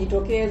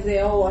kujitokeze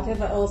au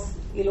whatever else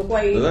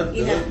ilikuwa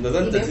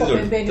nadhani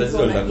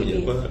tatizo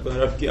linakuja. Kuna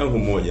rafiki yangu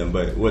mmoja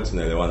ambaye huwa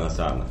tunaelewana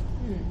sana.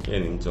 Yeye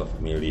ni mtu wa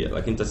familia,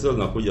 lakini tatizo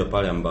linakuja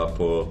pale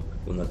ambapo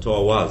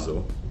unatoa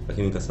wazo,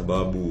 lakini kwa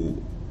sababu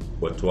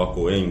watu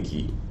wako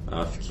wengi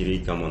afikiri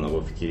kama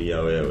unavyofikiria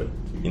wewe,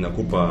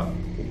 inakupa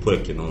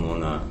upweke na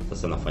unaona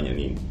sasa nafanya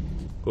nini.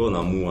 Kwa hiyo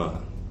unaamua,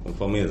 kwa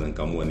mfano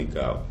nikaamua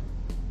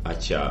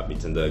nikaacha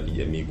mitandao ya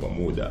kijamii kwa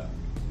muda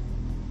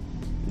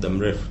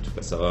mrefu tu,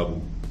 kwa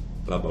sababu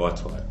labda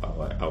watu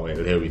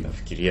hawaelewi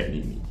nafikiria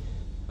nini,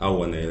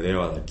 au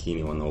wanaelewa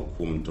lakini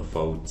wanahukumu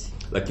tofauti.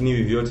 Lakini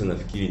hivi vyote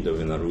nafikiri ndio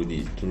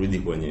turudi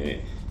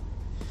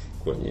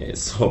kwenye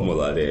somo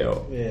la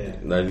leo.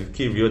 Na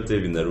nafikiri vyote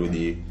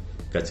vinarudi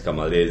katika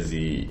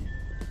malezi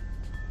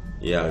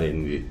yale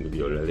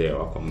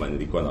niliolelewa, kwamba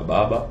nilikuwa na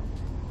baba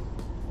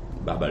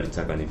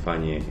alitaka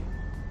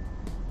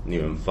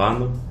niwe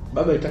mfano.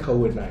 Baba alitaka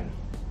uwe nani?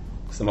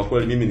 Kusema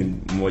kweli mimi ni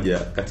mmoja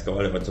katika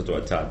wale watoto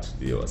watatu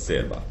ndio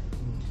wasema.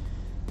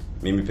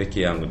 Mimi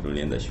peke yangu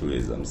nilienda shule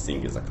za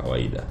msingi za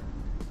kawaida.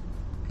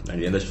 Na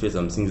nilienda shule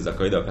za msingi za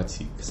kawaida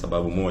wakati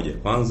sababu moja.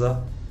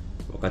 Kwanza,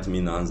 wakati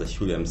mimi naanza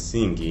shule ya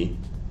msingi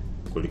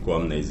kulikuwa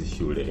mna hizi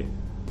shule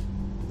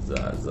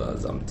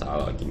za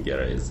mtaala wa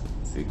Kiingereza.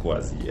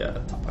 Zilikuwa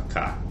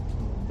zijatapakaa.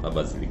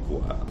 Baba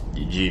zilikuwa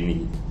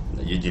jijini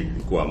na jiji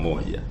lilikuwa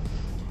moja.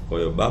 Kwa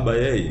hiyo baba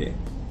yeye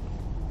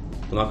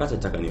kuna wakati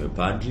alitaka niwe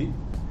padri.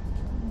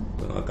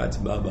 Kuna wakati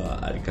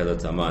baba alikata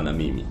tamaa na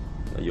mimi.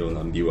 Unajua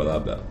unaambiwa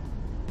labda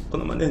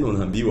kuna maneno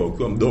unaambiwa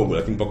ukiwa mdogo,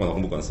 lakini mpaka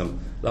unakumbuka unasema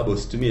labda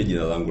usitumie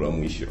jina langu la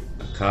mwisho.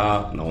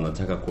 Na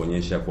unataka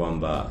kuonyesha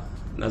kwamba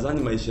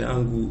nadhani maisha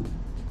yangu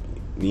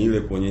ni ile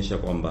kuonyesha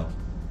kwamba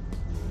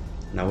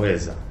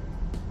naweza.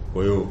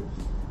 Kwa hiyo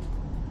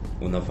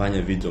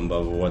unafanya vitu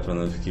ambavyo watu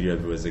wanafikiria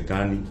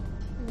viwezekani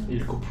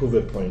ili kuprove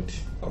a point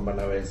kwamba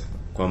naweza.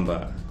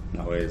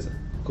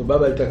 Kwa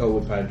baba alitaka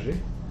uwe padri.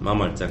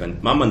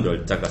 Mama ndio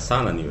alitaka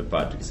sana niwe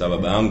padri, kwa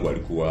sababu baba yangu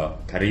alikuwa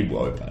karibu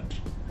awe padri.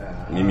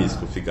 Mimi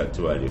sikufika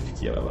tu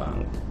aliyofikia baba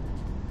yangu.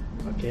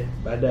 Okay.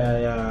 Baada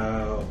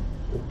ya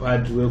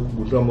upadri wewe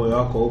kugundua moyo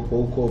wako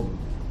huko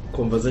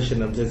conversation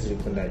na mzazi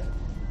ilikwendaje?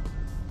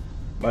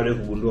 Baada ya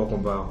kugundua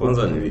kwamba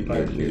kwanza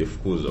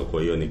nilifukuzwa,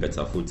 kwa hiyo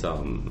nikatafuta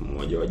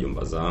mmoja wa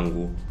jomba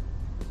zangu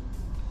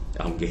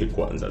aongee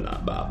kwanza na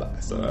baba,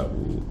 kwa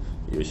sababu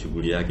hiyo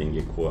shughuli yake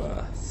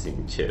ingekuwa si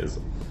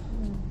mchezo.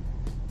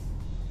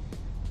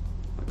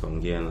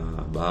 Akaongea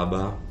na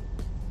baba.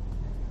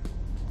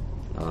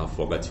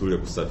 Alafu wakati ule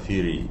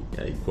kusafiri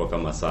ilikuwa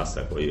kama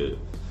sasa, kwa hiyo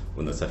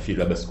unasafiri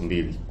labda siku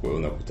 2, kwa hiyo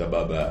unakuta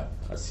baba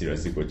hasira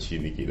ziko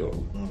chini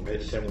kidogo.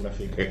 Kisha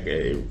unafika.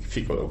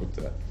 Ukifika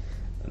unakuta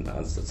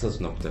na sasa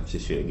tunakuta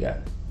shule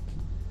gani?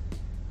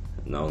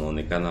 Na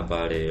unaonekana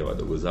pale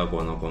wadogo zako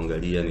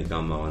wanakuangalia ni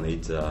kama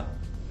wanaita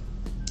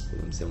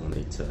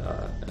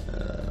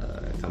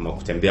kama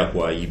kutembea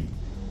kwa aibu.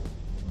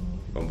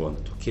 Kwamba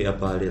unatokea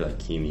pale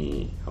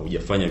lakini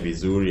haujafanya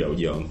vizuri,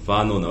 haujawa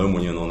mfano, na wewe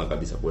mwenyewe unaona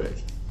kabisa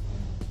kweli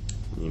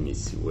mimi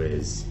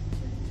siwezi.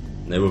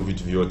 Na hivyo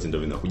vitu vyote ndio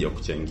vinakuja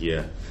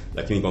kuchangia.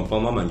 Lakini kwa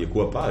mfano mama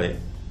angekuwa pale,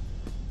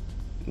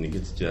 ni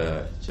kitu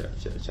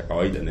cha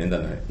kawaida,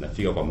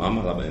 nafika kwa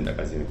mama, labda naenda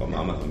kazini kwa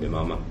mama, naambia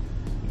mama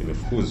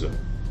nimefukuzwa.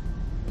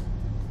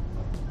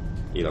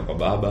 Ila kwa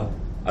baba,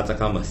 hata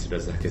kama hasira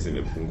zake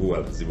zimepungua,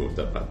 lazima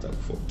utapata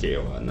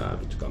kufokewa na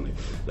vitu kama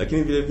hivyo.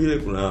 Lakini vile vile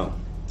kuna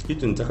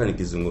kitu nitaka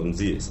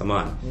nikizungumzie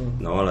samani,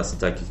 na wala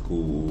sitaki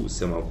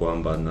kusema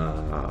kwamba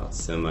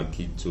nasema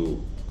kitu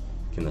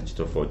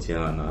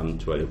kinachotofautiana na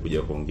mtu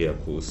aliyekuja kuongea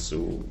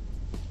kuhusu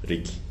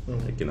Ricky.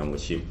 Ricky na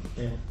mheshimu.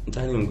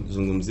 Nataka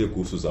nizungumzie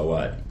kuhusu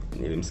zawadi.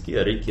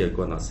 Nilimsikia Ricky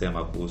alikuwa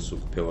anasema kuhusu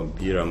kupewa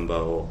mpira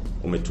ambao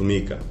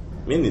umetumika.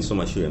 Mimi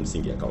nilisoma shule ya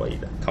msingi ya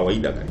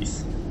kawaida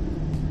kabisa.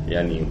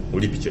 Yaani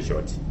ulipi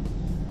chochote.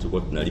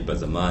 Tulikuwa tunalipa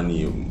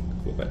zamani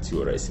wakati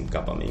wa Rais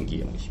Mkapa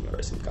ameingia, Mheshimiwa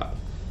Rais Mkapa.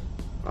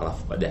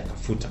 Alafu baadaye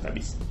akafuta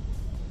kabisa.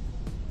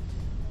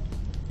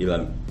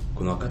 Ila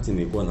kuna wakati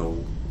nilikuwa na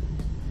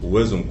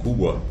uwezo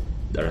mkubwa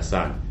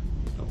darasani.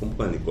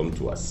 Nakumbuka nilikuwa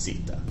mtu wa 6.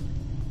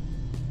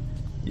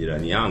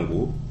 Jirani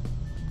yangu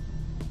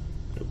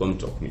alikuwa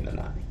mtu wa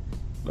 18.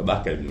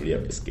 Babake alinunulia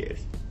baiskeli.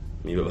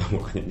 Mimi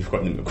babangu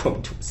nilikuwa nimekuwa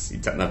mtu wa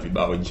 6 na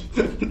vibao juu.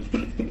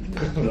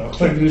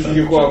 Kwa nini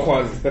singekuwa wa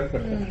kwanza?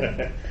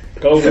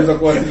 Kama unaweza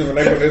kuwa sisi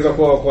unaweza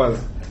kuwa wa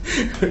kwanza.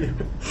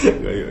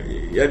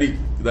 Yaani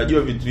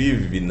najua vitu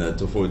hivi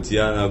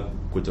vinatofautiana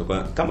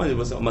kutoka kama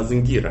nilivyosema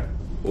mazingira.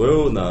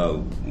 Wewe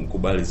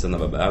unamkubali sana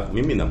baba yako,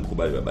 mimi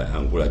namkubali baba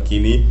yangu,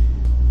 lakini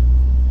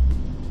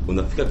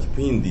unafika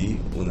kipindi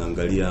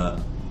unaangalia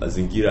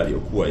mazingira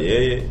aliyokuwa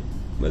yeye,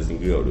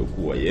 mazingira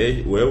aliyokuwa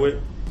wewe,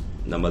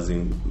 na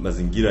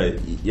mazingira,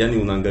 yani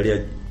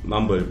unaangalia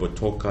mambo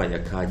yalipotoka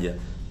yakaja.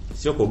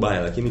 sio kwa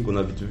ubaya, lakini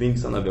kuna vitu vingi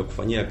sana vya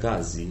kufanyia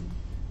kazi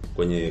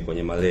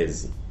kwenye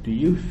malezi. Do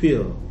you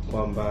feel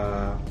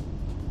kwamba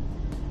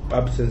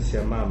absence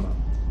ya mama,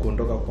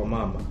 kuondoka kwa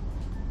mama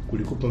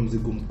kulikupa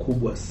mzigo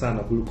mkubwa sana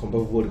kuliko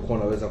ambavyo ulikuwa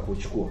unaweza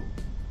kuchukua?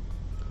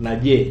 Na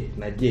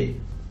je,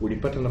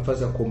 ulipata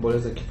nafasi ya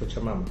kuomboleza kifo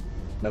cha mama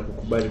na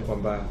kukubali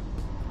kwamba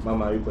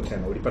mama hayupo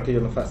tena? Ulipata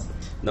hiyo nafasi?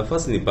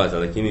 Nafasi nilipata,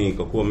 lakini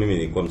kwa kuwa mimi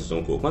nilikuwa mtoto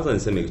mkubwa. Kwanza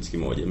niseme kitu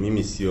kimoja,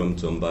 mimi sio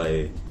mtu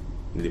ambaye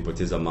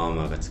nilipoteza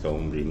mama katika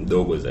umri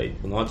mdogo zaidi.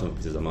 Kuna watu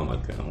wamepoteza mama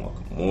kwa mwaka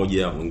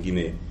mmoja,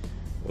 wengine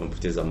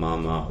wamepoteza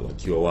mama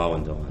wakiwa wao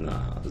ndio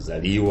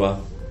wanazaliwa.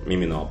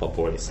 Mimi nawapa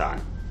pole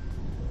sana,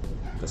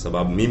 kwa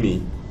sababu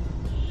mimi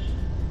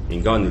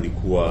ingawa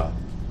nilikuwa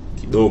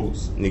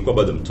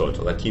bado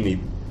mtoto, lakini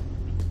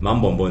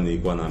mambo ambayo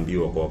nilikuwa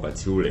naambiwa kwa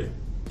wakati ule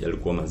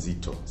yalikuwa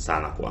mazito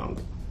sana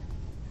kwangu.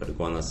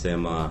 Walikuwa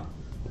wanasema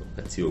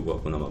wakati huo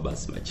kuna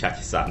mabasi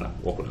machache sana,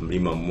 kuna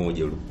mlima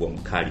mmoja ulikuwa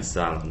mkali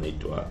sana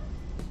unaitwa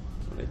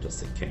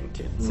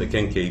Sekenke.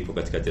 Sekenke ipo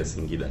katikati ya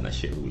Singida na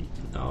Shelui.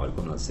 Na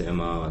walikuwa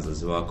wanasema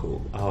wazazi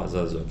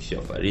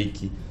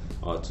wakishafariki,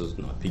 watu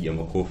tunapiga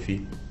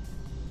makofi,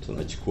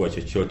 tunachukua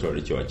chochote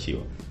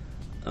walichoachiwa,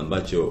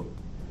 ambacho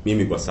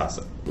mimi kwa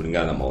sasa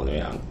kulingana na maono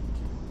yangu,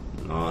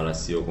 na wala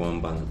sio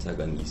kwamba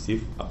nataka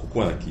nijisifu,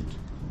 hakukuwa na kitu,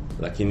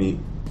 lakini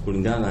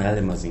kulingana na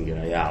yale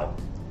mazingira yao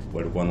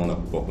walikuwa wanaona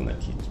kulikuwa kuna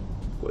kitu.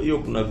 Kwa hiyo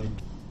kuna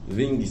vitu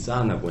vingi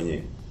sana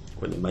kwenye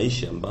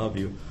maisha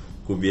ambavyo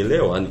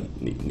kuvielewa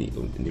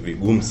ni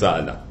vigumu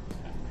sana.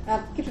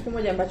 Kitu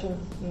kimoja ambacho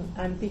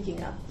I'm picking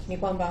up ni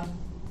kwamba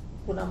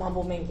kuna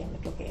mambo mengi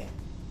yametokea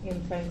in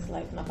Frank's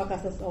life na mpaka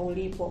sasa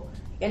ulipo,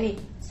 yani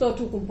sio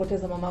tu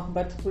kumpoteza mama,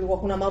 but kulikuwa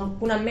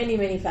kuna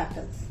many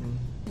factors.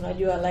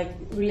 Unajua, like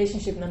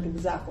relationship na ndugu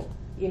zako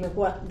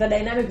imekuwa, the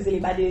dynamics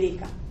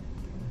zilibadilika,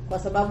 kwa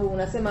sababu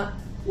unasema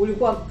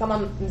ulikuwa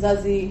kama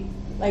mzazi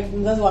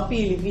wa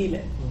pili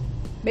vile.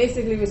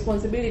 Basically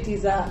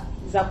responsibilities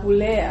za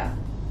kulea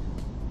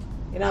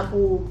na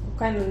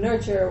kind of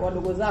nurture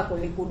wadogo zako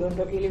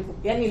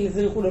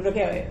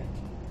zilikudondokea wewe.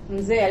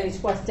 Mzee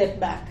alichukua step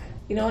back.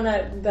 Inaona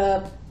the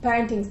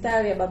parenting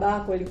style ya baba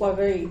yako ilikuwa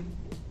very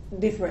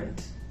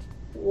different.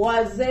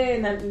 Wazee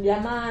na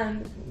jamaa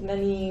na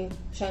ni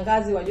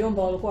shangazi,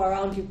 wajomba walikuwa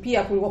around you,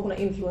 pia kulikuwa kuna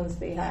influence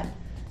they had.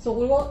 So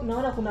kulikuwa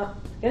naona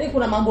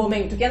kuna mambo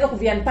mengi. Tukianza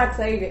kuviunpack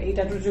sasa hivi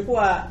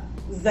itatuchukua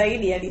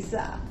zaidi ya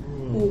saa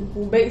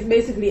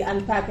basically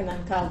unpack and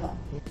uncover.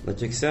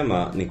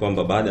 Nachokisema ni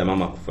kwamba baada ya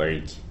mama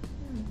kufariki,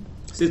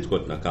 sisi tulikuwa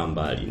tunakaa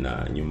mbali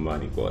na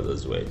nyumbani kwa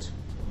wazazi wetu.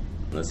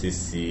 Na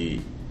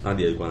sisi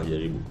hadi alikuwa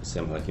anajaribu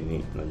kusema,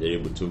 lakini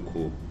najaribu tu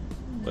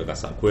kuweka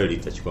sawa, kweli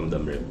itachukua muda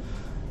mrefu,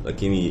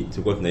 lakini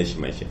tulikuwa tunaishi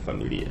maisha ya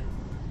familia.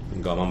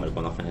 Ingawa mama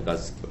alikuwa anafanya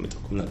kazi kilomita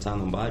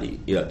 15 mbali,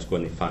 ila tulikuwa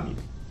ni family.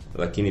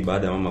 Lakini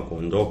baada ya mama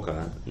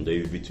kuondoka, ndio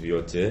hivi vitu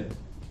vyote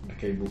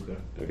akaibuka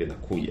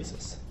vinakuja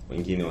sasa.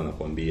 Wengine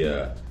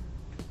wanakuambia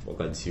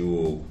wakati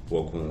huo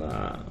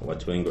kuna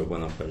watu wengi walikuwa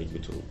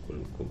wanafariki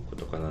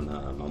kutokana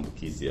na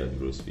maambukizi ya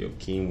virusi vya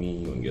ukimwi.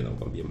 Wengine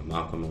wanakuambia mama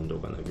yako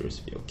ameondoka na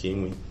virusi vya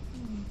ukimwi,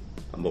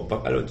 ambao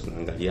mpaka leo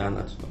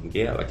tunaangaliana,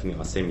 tunaongea, lakini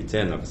wasemi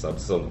tena kwa sababu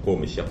sasa unakuwa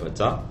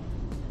umeshapata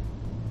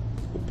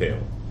upeo.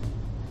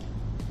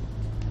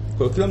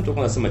 Kwa kila mtu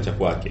anasema cha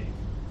kwake,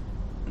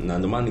 na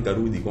ndio maana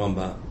nikarudi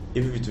kwamba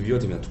hivi vitu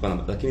vyote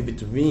vinatokana, lakini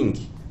vitu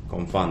vingi, kwa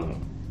mfano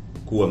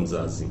kuwa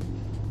mzazi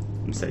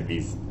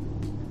msaidizi,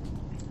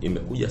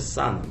 imekuja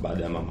sana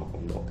baada ya mama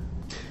kuondoka.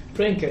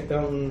 Frank,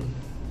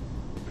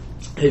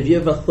 have you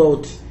ever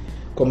thought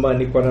kwamba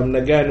ni kwa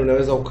namna gani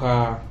unaweza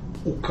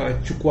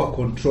ukachukua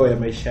control ya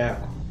maisha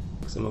yako?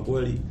 Kusema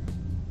kweli,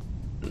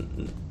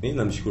 mimi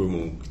namshukuru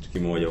Mungu kitu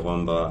kimoja,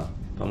 kwamba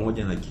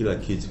pamoja na kila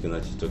kitu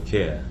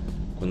kinachotokea,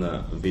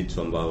 kuna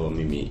vitu ambavyo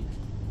mimi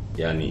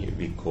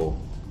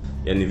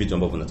vitu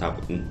ambavyo nataka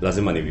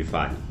lazima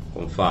nivifanye.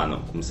 Kwa mfano,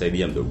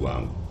 kumsaidia mdogo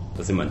wangu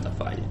lazima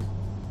nitafanya,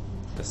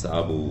 kwa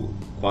sababu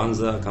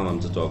kwanza kama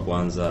mtoto wa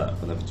kwanza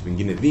kuna vitu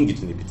vingine vingi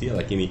tunipitia,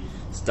 lakini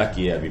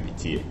sitaki yeye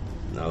avipitie.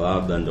 Na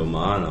labda ndio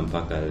maana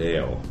mpaka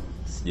leo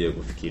sije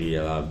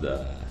kufikiria labda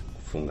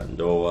kufunga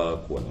ndoa,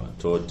 kuwa na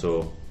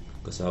watoto,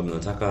 kwa sababu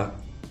nataka,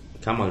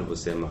 kama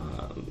alivyosema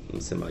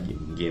msemaji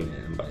mwingine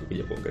ambaye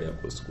alikuja kuongelea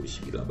kuhusu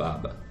kuishi bila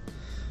baba,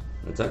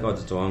 nataka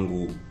watoto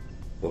wangu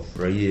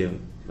wafurahie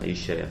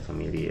maisha ya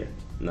familia,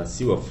 na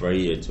si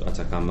wafurahie tu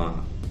hata kama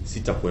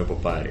sitakuwepo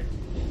pale,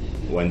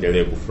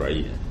 waendelee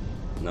kufurahia.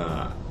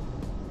 Na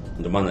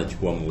ndio maana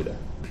nachukua muda.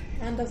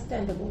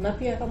 Understandable. Na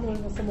pia kama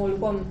ulivyosema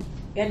ulikuwa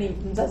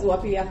mzazi wa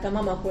pili after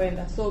mama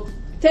kwenda. So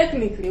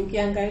technically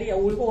ukiangalia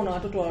ulikuwa una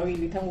watoto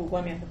wawili tangu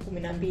ulikuwa miaka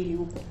 12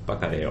 huko.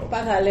 Mpaka leo.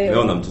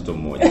 Leo na mtoto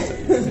mmoja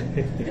sasa.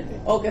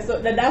 Okay, so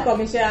dada yako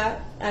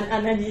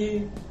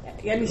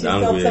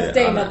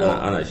self-sustainable.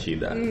 Ana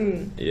shida.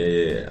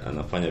 Yeye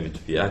anafanya vitu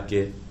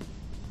vyake.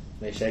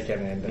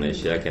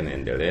 Maisha yake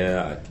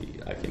yanaendelea,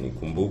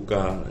 akinikumbuka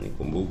na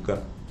nikumbuka.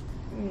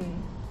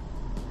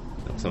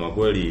 Na kusema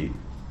kweli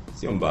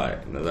sio mbaya,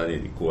 nadhani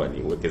ilikuwa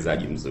ni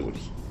uwekezaji mzuri.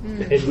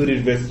 Good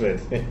investment.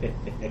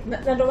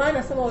 Na ndio maana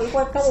nasema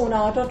ulikuwa kama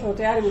una watoto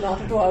tayari, una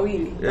watoto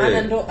wawili.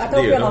 Maana ndio hata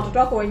ukiwa na watoto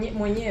wako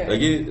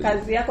mwenyewe,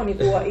 kazi yako ni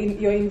kuwa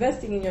you're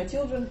investing in your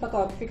children mpaka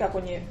wakifika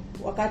kwenye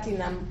wakati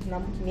na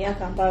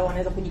miaka ambayo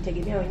wanaweza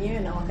kujitegemea wenyewe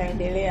na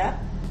wakaendelea.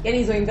 Yaani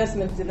hizo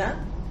investments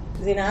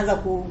zinaanza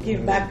ku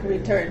give back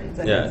returns.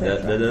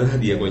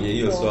 Dada kwenye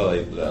hiyo swala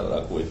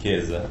la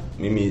kuwekeza,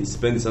 mimi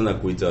sipendi sana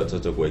kuita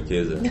watoto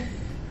kuwekeza.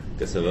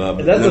 Kwa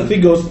sababu that's a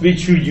figure of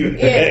speech you.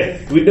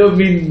 Yes. We don't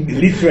mean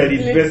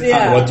literally invest.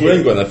 Yeah. Watu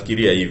wengi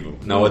wanafikiria hivyo,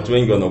 na watu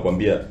wengi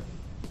wanakuambia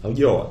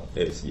haujaoa,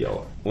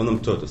 sijaoa. Una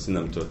mtoto?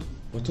 Sina mtoto.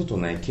 Watoto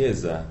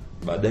wanaekeza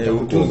baadaye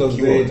huko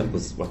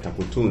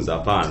watakutunza.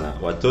 Hapana,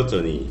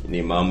 watoto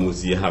ni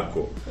maamuzi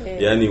yako.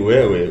 Yaani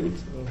wewe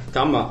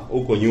kama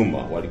huko nyuma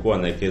walikuwa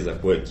wanaekeza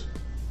kwetu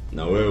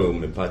na wewe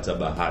umepata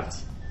bahati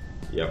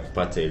ya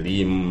kupata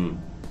elimu,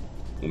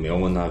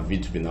 umeona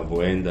vitu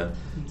vinavyoenda,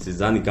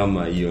 sidhani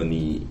kama hiyo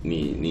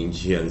ni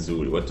njia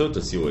nzuri.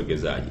 Watoto si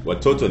uwekezaji.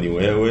 Watoto ni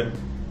wewe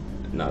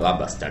na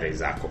labda starehe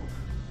zako.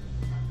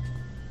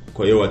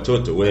 Kwa hiyo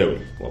watoto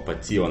wewe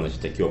wapatie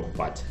wanachotakiwa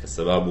kupata, kwa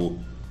sababu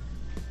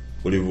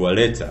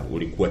ulivyowaleta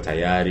ulikuwa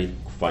tayari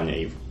kufanya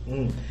hivyo.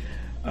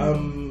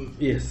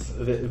 Yes,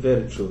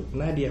 very true.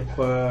 Nadia,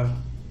 kwa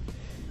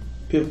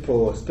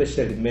people,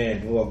 especially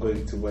men who are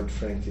going through what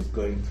Frank is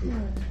going through,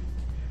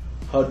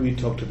 how do we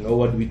talk to them, or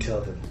what do we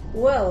tell them?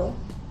 Well,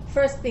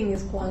 first thing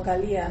is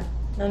kuangalia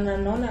na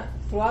naona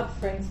throughout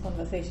Frank's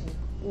conversation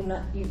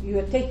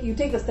you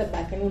take a step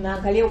back and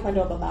unaangalia upande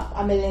wa baba,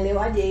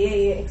 amelelewaje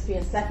yeye,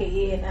 experience yake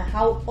yeye, na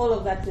how all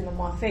of that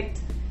affect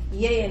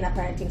yeye na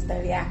parenting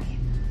style yake,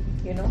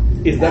 you know.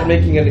 Is that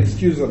making an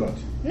excuse or not?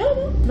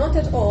 No, not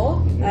at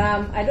all.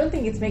 I don't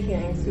think it's making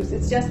an excuse.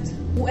 It's just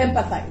who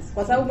empathize.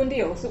 Kwa sababu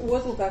ndio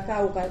uwezo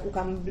ukakaa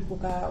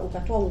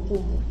ukatoa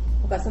hukumu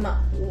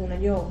ukasema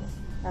unajua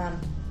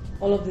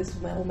all of this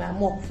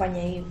umeamua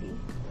kufanya hivi,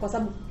 kwa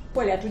sababu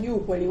kweli hatujui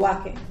ukweli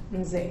wake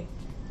mzee.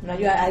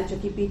 Unajua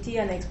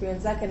alichokipitia na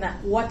experience yake na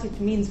what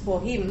it means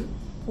for him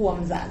kuwa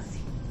mzazi.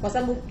 Kwa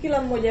sababu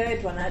kila mmoja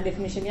wetu ana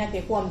definition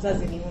yake kuwa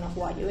mzazi ni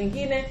unakuwaje.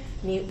 Wengine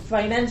ni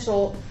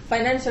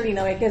financially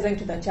inawekeza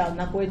into the child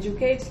na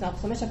kueducate na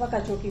kusomesha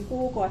mpaka chuo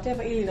kikuu kwa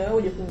whatever, ili na wewe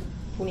uje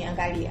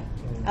kuniangalia.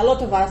 A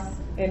lot of us,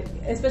 and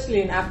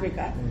especially in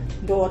Africa,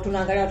 ndio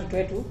tunaangalia watoto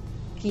wetu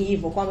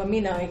hivyo kwamba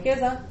mimi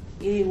nawekeza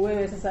ili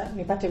wewe sasa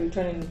nipate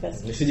return on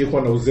investment. Nisije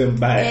kuwa na uzee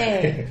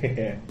mbaya.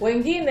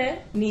 Wengine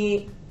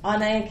ni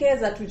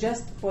anawekeza to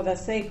just for the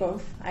sake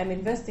of I'm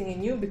investing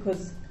in you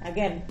because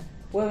again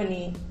wewe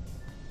ni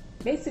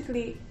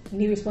basically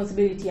ni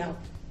responsibility yangu.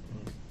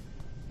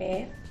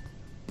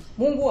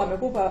 Mungu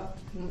amekupa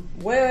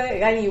wewe,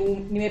 yani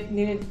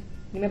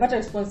nimepata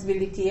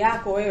responsibility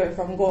yako wewe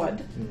from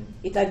God.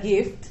 It's a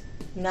gift.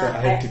 Now so I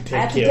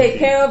have to take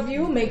care of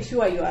you, make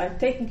sure you are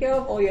taken care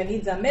of, all your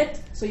needs are met,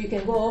 so you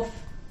can go off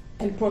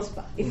and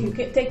prosper. If you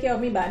can take care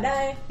of me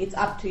baadaye, it's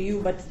up to you,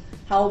 but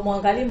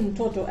haumwangalii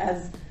mtoto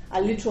as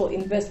a literal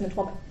investment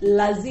kwamba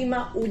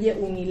lazima uje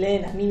unilee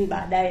na mimi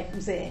baadaye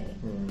mzeeni.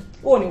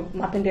 Huo ni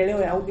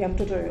mapendeleo ya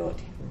mtoto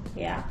yoyote.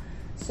 Yeah.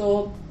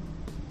 So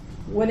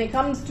when it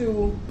comes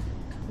to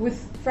with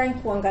Frank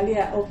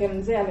kuangalia okay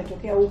mzee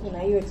ametokea huku na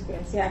hiyo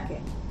experience yake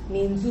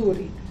ni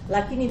nzuri,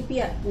 lakini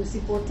pia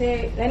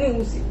usipotee,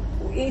 yani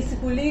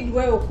isikulead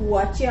wewe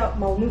kuachia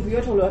maumivu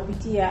yote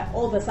uliyopitia,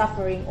 all the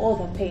suffering, all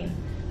the pain.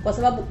 Kwa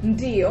sababu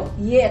ndio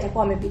yeye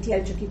atakuwa amepitia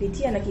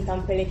alichokipitia na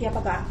kikampelekea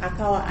paka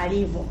akawa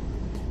alivyo.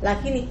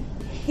 Lakini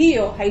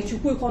hiyo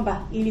haichukui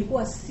kwamba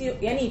ilikuwa sio,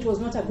 yani it was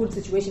not a good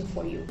situation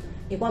for you.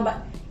 Ni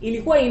kwamba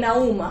ilikuwa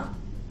inauma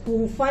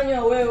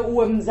kufanywa wewe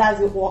uwe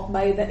mzazi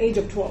by the age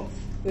of 12.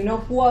 You know,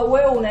 kuwa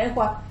wewe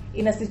unawekwa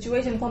in a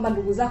situation kwamba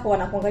ndugu zako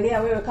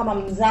wanakuangalia wewe kama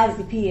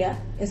mzazi pia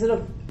instead of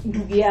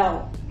ndugu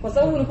yao. Kwa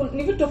sababu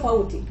ni vitu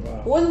tofauti.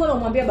 Huwezi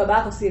kumwambia baba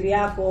yako siri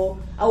yako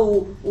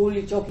au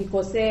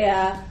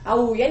ulichokikosea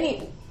au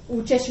yani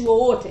ucheshi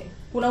wowote.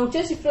 Kuna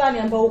ucheshi fulani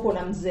ambao uko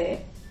na mzee.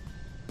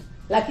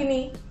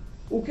 Lakini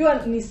ukiwa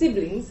ni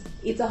siblings,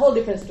 it's a whole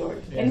different story.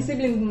 Yeah. Yani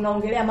siblings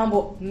mnaongelea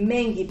mambo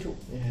mengi tu.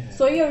 Yeah.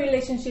 So hiyo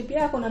relationship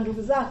yako na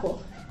ndugu zako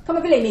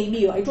kama vile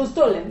imeibiwa. It was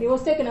stolen. It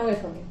was taken away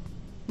from you.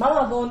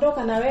 Mama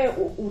avoondoka na wewe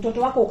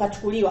utoto wako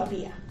ukachukuliwa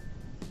pia.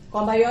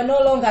 Kwamba you are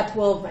no longer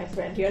 12 my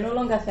friend. You are no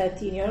longer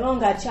 13. You are no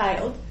longer a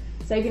child.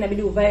 Sasa hivi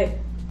inabidi uvae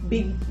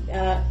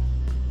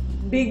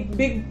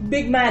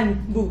big man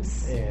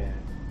boots. Yeah.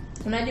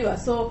 Unajua,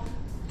 so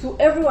to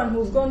everyone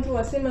who's gone through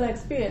a similar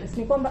experience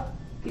ni kwamba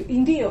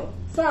ndio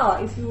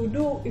sawa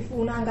if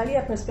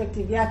unaangalia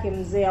perspective yake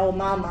mzee au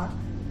mama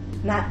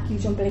na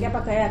kilichompelekea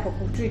paka yake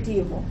kutreat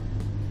hivyo,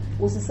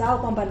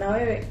 usisahau kwamba na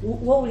wewe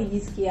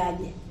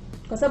ulijisikiaje,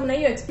 kwa sababu na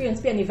hiyo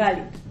experience pia ni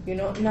valid, you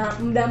know. Na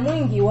muda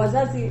mwingi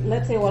wazazi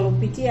let's say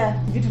walopitia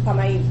vitu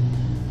kama hivi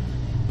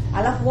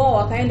alafu wao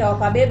wakaenda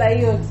wakabeba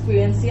hiyo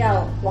experience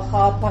yao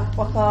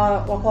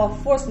wakawa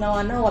force na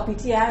wanao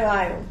wapitia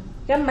hayo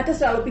kama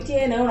mateso walopitia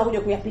yeye na wewe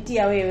unakuja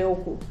kuyapitia wewe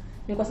huku,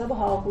 ni kwa sababu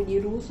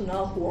hawakujiruhusu na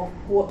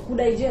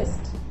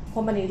kudigest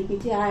kwamba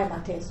nilipitia haya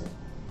mateso,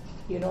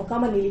 you know,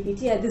 kama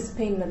nilipitia this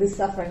pain na this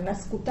suffering na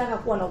sikutaka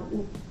kuwa na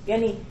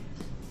yani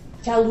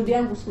childhood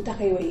yangu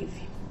sikutaka iwe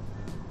hivi.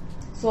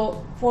 So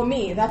for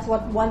me that's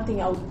one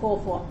thing I would call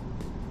for.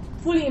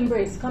 Fully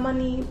embrace. Kama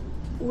ni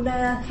una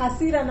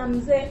hasira na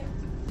mzee,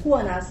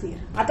 kuwa na hasira.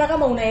 Hata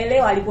kama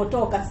unaelewa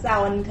alipotoka,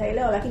 sawa,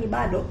 nitaelewa, lakini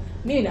bado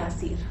mimi na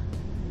hasira.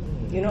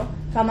 You know,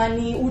 kama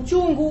ni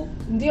uchungu,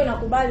 ndio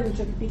nakubali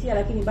ulichokipitia,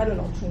 lakini bado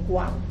na uchungu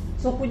wangu.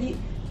 So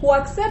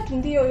kuaccept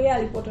ndio yeye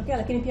alipotokea,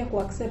 lakini pia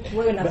kuaccept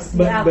wewe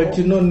nafsi yako. But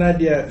you know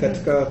Nadia,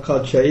 katika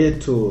culture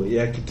yetu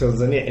ya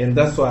Kitanzania, and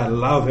that's why I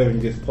love having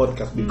this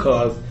podcast,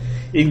 because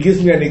it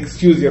gives me an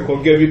excuse ya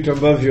kuongea vitu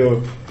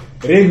ambavyo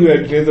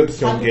regular tunaweza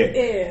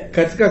tusiongee.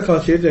 Katika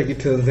culture yetu ya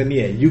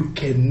Kitanzania, you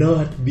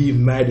cannot be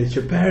mad at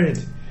your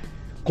parent.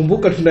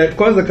 Kumbuka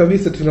kwanza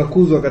kabisa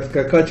tunakuzwa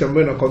katika culture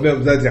ambayo inakwambia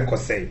mzazi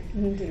akosei.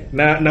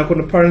 Na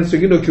kuna parents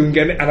wengine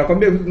ukiongea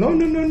anakwambia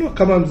no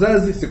kama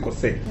mzazi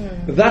sikosei.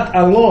 That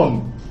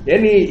alone,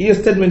 yani hiyo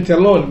statement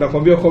alone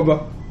inakwambia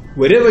kwamba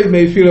whatever you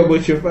may feel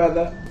about your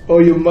father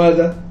or your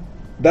mother,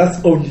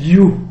 that's on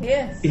you.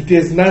 Yes. It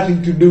has nothing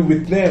to do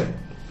with them.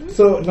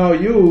 So now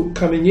you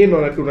coming in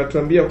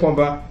unatuambia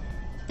kwamba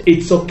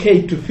it's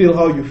okay to feel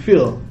how you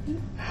feel.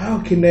 How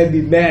can I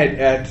be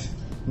mad at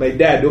my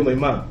dad or my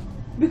mom?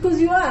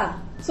 Because you are.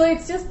 So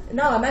it's just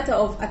now a matter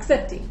of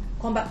accepting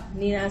kwamba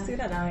nina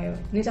hasira na wewe,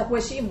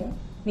 nitakuheshimu,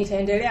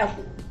 nitaendelea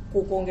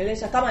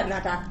kukuongelesha kama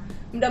nataka.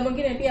 Muda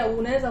mwingine pia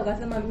unaweza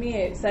ukasema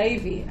mimi sasa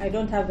hivi I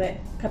don't have the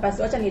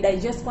capacity, acha ni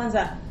digest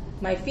kwanza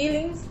my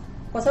feelings,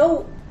 kwa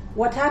sababu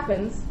what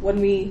happens when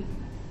we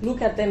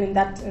look at them in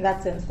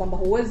that sense kwamba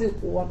huwezi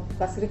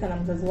kukasirika na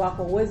mzazi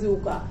wako, huwezi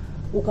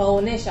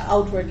ukaonesha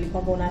outwardly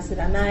kwamba una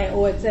hasira naye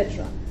or etc.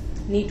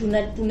 Ni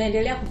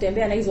tunaendelea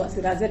kutembea na hizo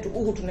hasira zetu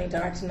huku tuna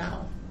interact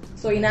nao.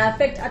 So ina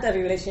affect hata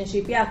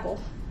relationship yako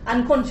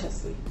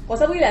unconsciously, kwa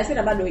sababu ile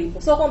hasira bado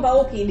ipo. So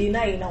kwamba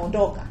ukideny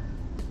inaondoka.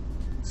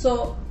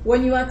 So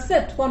when you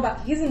accept kwamba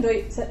hizi ndio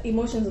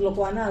emotions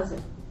ulokuwa nazo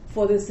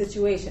for this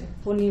situation,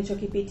 for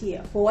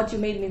nilichokipitia, for what you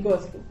made me go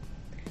through,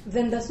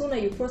 then the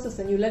sooner you process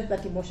and you let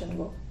that emotion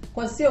go.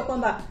 Kwa sio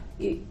kwamba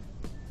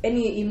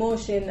any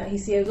emotion na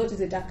hisia zote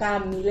zitakaa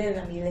milele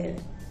na milele.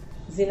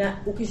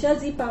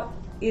 Ukishazipa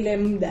ile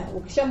muda,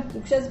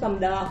 ukishazipa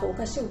muda wako,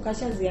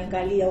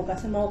 ukashaziangalia,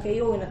 ukasema okay,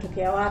 hiyo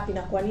inatokea wapi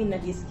na kwa nini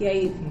najisikia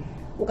hivi,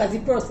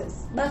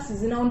 ukaziprocess, basi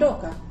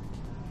zinaondoka.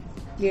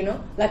 You know,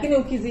 lakini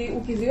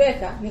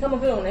ukiziweka ni kama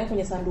vile unaweka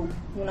kwenye sanduku,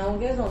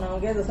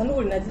 unaongeza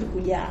sanduku linazidi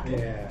kujaa.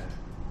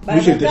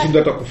 Mwisho itashinda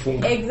hata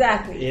kufunga.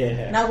 Exactly.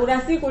 Na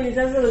kuna siku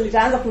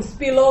litaanza ku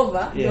spill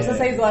over, ndio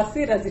sasa hizo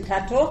hasira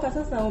zitatoka,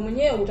 sasa wewe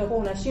mwenyewe utakuwa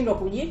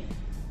unashindwa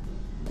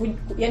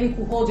yani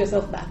ku hold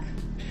yourself back.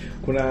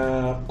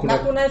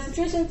 Kuna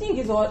situations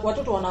nyingi hizo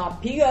watoto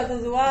wanawapiga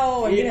wazazi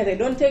wao, wengine they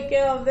don't take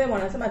care of them,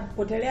 wanasema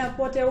potelea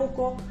pote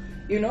huko,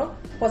 you know,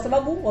 kwa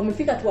sababu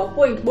wamefika to a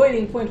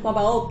boiling point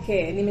kwamba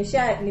okay,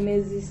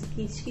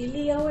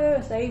 nimezishikilia wewe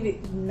sasa hivi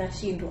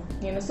nashindwa.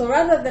 You know, so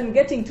rather than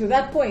getting to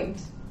that point,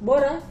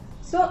 bora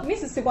so mimi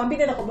sikwambia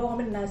tena kwamba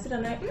kama nina hasira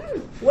na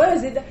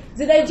wewe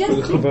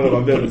zidijest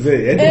kwamba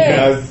mzee yani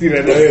na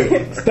hasira na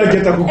wewe sitaki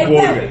hata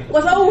kukuona,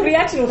 kwa sababu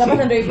reaction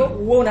utapata ndio hivyo.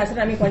 Wewe una hasira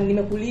na mimi, kwa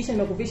nimekulisha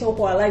nimekuvisha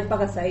huko alive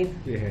mpaka sasa hivi,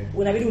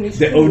 unabidi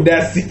unishukuru.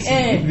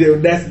 The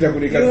audacity ya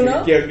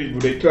kunikasikia mimi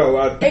unaitoa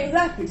wapi?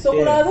 Exactly. So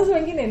kuna wazazi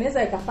wengine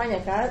inaweza ikafanya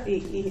kazi,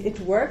 it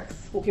works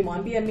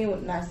ukimwambia mimi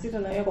na hasira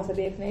na wewe kwa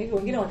sababu na hivyo,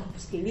 wengine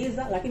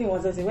watakusikiliza, lakini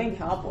wazazi wengi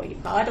hawapo hivyo,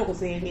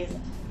 hawatakusikiliza.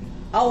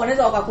 Au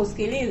wanaweza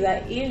wakakusikiliza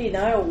ili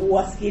na wewe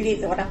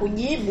uwasikilize,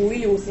 watakujibu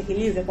ili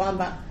usikilize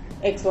kwamba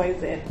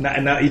XYZ.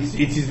 Na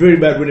it is very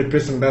bad when a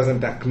person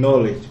doesn't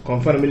acknowledge. Kwa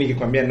mfano mimi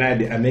nikikwambia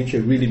Nadia, I make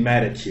you really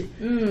mad at you.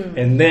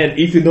 And then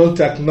if you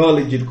don't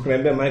acknowledge it,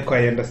 kunaambia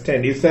Michael, I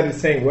understand. You started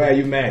saying why are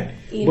you mad?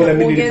 Mbona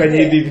mimi nilifanya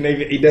hivi na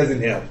hivi, it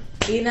doesn't help.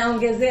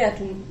 Inaongezea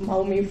tu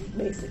maumivu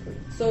basically.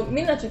 So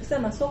mimi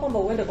nachokisema sio kwamba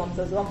uende kwa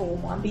mzazi wako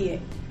umwambie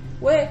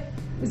we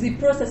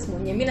process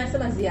mwenyewe. Mimi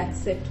nasema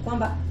accept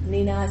kwamba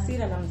nina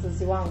hasira na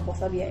mzazi wangu kwa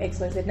sababu ya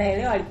XYZ,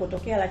 naelewa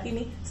alipotokea,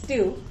 lakini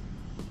still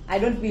I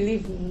don't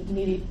believe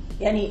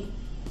yani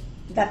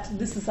that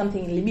this is something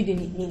ilibidi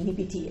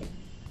nipitie.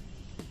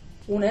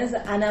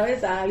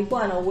 Anaweza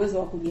alikuwa ana uwezo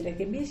wa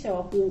kujirekebisha,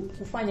 wa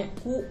kufanya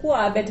kuwa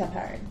a better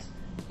parent.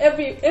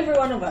 Every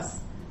one of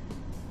us,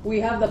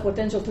 we have the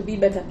potential to be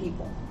better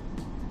people.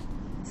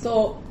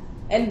 So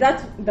and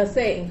that's the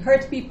saying,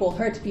 hurt people.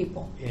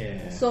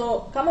 Yeah. So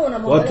kama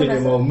unamwangalia watu wenye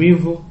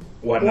maumivu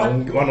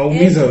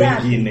wanaumiza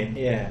wengine.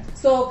 Yeah.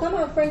 So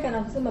kama Frank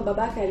anasema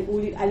babake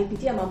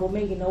alipitia mambo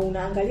mengi na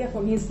unaangalia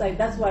from his side,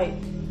 that's why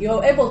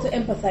you're able to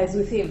empathize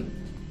with him.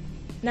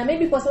 Na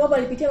maybe kwa sababu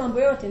alipitia mambo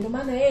yote, ndio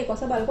maana yeye kwa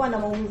sababu alikuwa na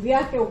maumivu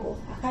yake huko,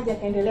 akaja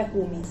akaendelea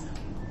kuumiza.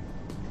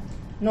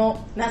 No,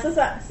 na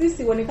sasa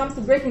sisi when it comes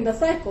to breaking the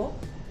cycle,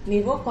 ni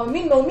hivyo, kwa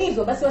mimi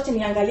naumizwa, basi wacha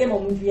niangalie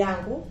maumivu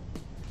yangu,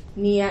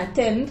 ni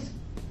attend,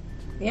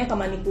 ni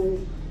kama ni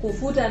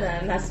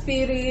kufuta na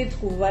spirit,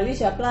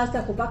 kuvalisha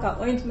plaster, kupaka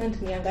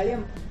ointment, niangalie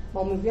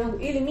maumivu yangu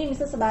ili mimi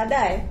sasa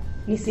baadaye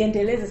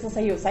nisiendeleze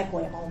sasa hiyo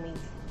cycle ya maumivu.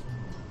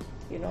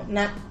 You know,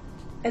 na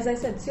as I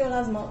said, sio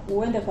lazima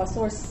uende kwa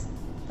source.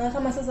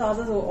 Kama sasa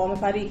wazazi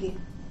wamefariki,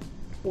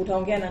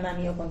 utaongea na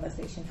nani hiyo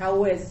conversation?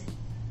 Hauwezi,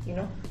 you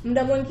know.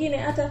 Muda mwingine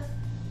hata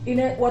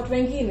watu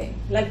wengine,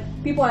 like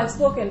people I've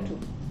spoken to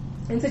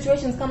in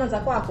situations kama za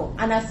kwako,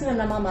 anasina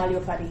na mama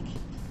aliyofariki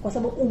kwa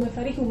sababu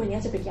umefariki,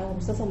 umeniacha peke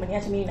yangu, sasa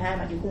umeniacha mimi na haya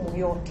majukumu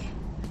yote.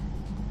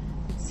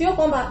 Sio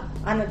kwamba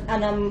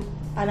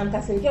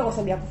anamkasirikia kwa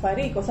sababu ya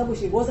kufariki, kwa sababu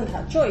she wasn't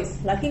her choice,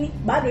 lakini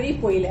bado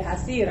ipo ile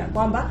hasira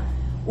kwamba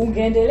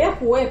ungeendelea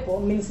kuwepo,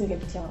 mimi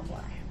nisingepitia mambo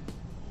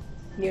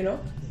haya, you know.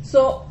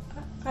 So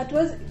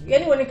hatuwezi,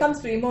 yani when it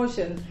comes to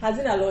emotions,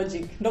 hazina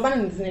logic. Ndio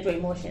maana zinaitwa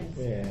emotions.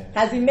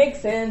 Has it make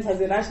sense,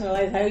 has it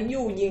rationalize, haijui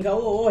ujinga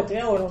huo wote,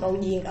 au unaona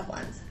ujinga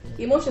kwanza.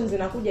 Emotions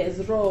zinakuja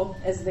as raw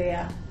as they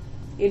are.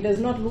 It does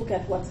not look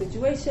at what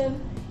situation,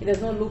 it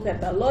does not look at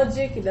the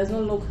logic, it does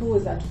not look who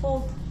is at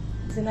fault.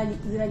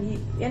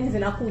 Yani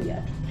zinakuja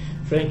tu.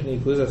 Frank,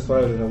 nikuuliza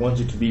swali, I want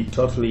you to be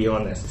totally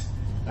honest.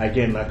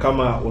 Again, na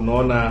kama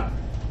unaona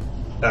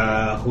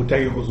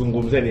hutaki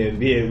kuzungumzia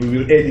niambie, we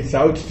will edit it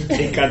out to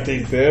take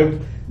context.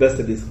 That's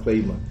the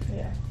disclaimer.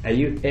 Yeah. Are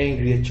you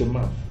angry at your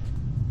mom?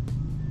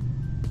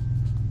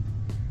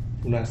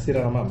 Una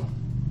hasira na mama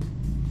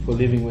for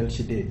living when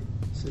she did?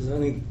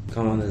 Sidhani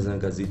kama naweza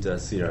ngazita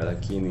hasira,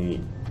 lakini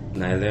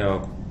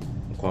naelewa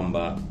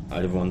kwamba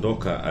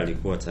alivyoondoka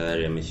alikuwa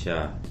tayari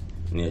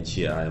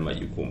ameshaniachia haya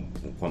majukumu,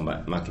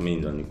 kwamba mimi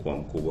ndo nilikuwa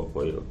mkubwa,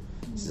 kwa hiyo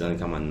sidhani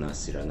kama nina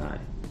hasira naye.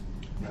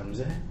 Na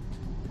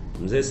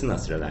mzee sina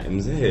hasira naye.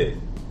 Mzee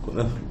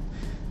kuna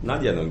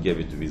Nadia anaongea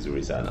vitu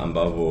vizuri sana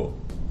ambavyo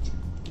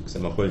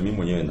kusema kweli mimi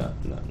mwenyewe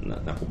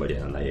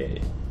nakubaliana na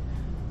yeye.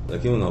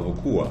 Lakini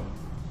unapokuwa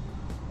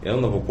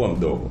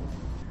mdogo,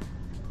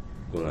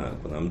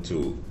 kuna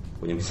mtu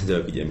kwenye mitandao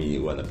ya kijamii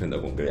wanapenda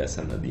kuongelea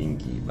sana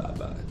dingi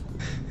baba.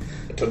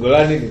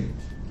 Togolani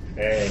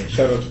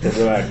shout out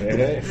Togolani.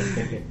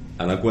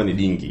 Anakuwa ni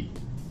dingi.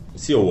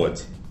 Sio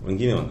wote.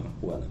 Wengine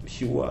wanakuwa na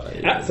mshua.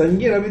 Saa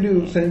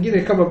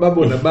nyingine kama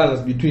baba una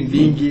balance between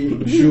dingi,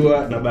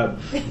 mshua na baba.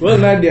 Well,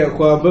 Nadia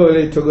kwa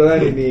ambao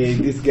Togolani ni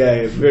this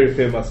guy very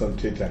famous on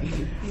Twitter.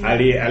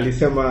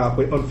 Alisema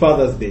on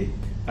Father's Day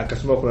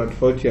akasema kuna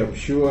tofauti ya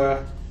mshua,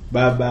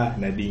 baba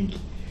na dingi.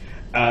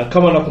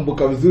 Kama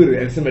nakumbuka vizuri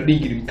alisema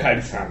dingi ni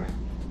mkali sana.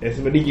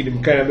 Alisema dingi ni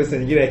mkali ambaye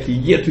nyingine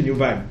akiingia tu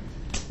nyumbani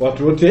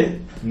watu wote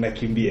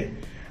mnakimbia.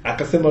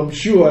 Akasema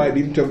mshua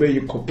ni mtu ambaye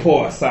yuko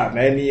poa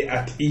sana, yani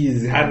at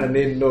ease, hana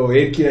neno,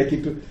 kila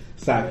kitu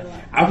sana.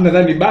 Alafu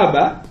nadhani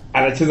baba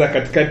anacheza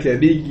katikati ya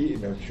dingi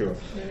na mshua.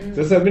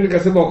 Sasa mimi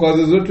nikasema kwa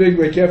wazazi wote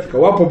wengi wa Kiafrika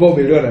wapo ambao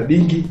wameelewa na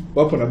dingi,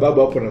 wapo na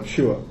baba, wapo na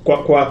mshua.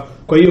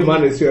 Kwa hiyo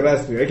maana sio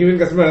rasmi. Lakini mimi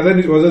nikasema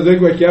nadhani wazazi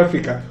wengi wa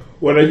Kiafrika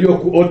wanajua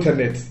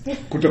ku-alternate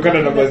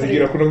kutokana na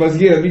mazingira. Kuna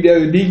mazingira inabidi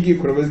awe dingi,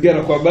 kuna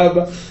mazingira kwa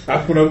baba,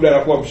 alafu kuna muda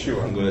anakuwa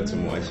mshua. Ngoja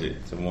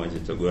tumwache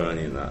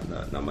Togolani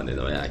na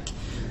maneno yake.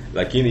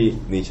 Lakini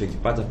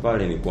nilichokipata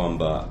pale ni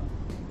kwamba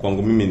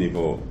kwangu mimi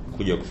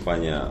nilipokuja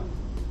kufanya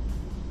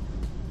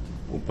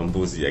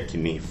upambuzi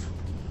yakinifu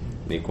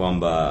ni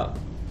kwamba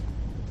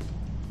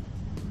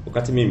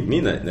wakati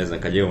mimi naweza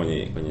nikaje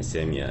kwenye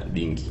sehemu ya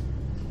dingi,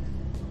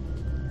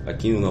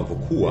 lakini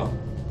unapokuwa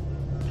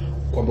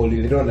kwamba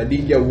ulilelewa na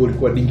dingi au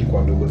ulikuwa dingi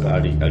kwa ndugu zako?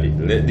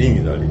 Dingi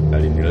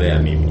alinilea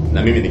mimi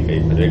na mimi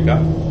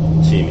nikaipeleka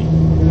chini.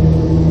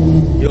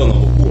 Hiyo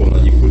unapokuwa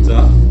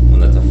unajikuta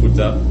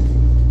unatafuta,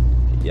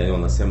 yani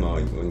wanasema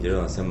wengine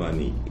wanasema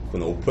ni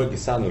kuna upweke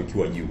sana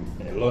ukiwa juu,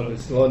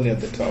 lonely at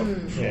the top.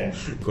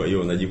 Kwa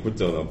hiyo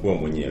unajikuta unakuwa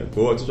mwenyewe. Kwa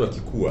hiyo watoto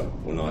wakikua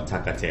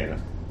unawataka tena.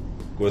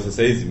 Kwa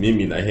sasa hizi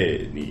mimi na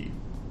yeye ni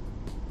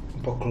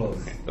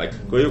close.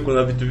 Kwa hiyo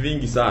kuna vitu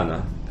vingi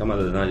sana kama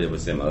dada Nadia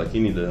alisema,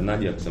 lakini dada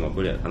Nadia kusema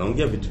kweli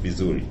anaongea vitu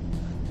vizuri,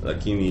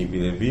 lakini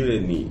vile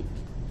vile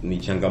ni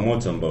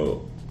changamoto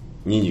ambayo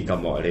nyinyi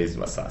kama walezi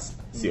wa sasa,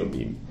 sio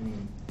mimi,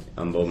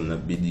 ambao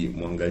mnabidi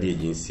muangalie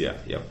jinsi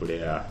ya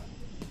kulea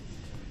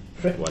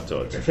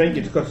watoto. Frank,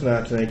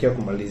 tunaelekea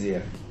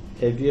kumalizia.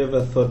 Have you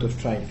ever thought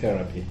of trying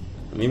therapy?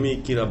 Mimi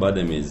kila baada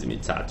ya miezi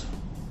mitatu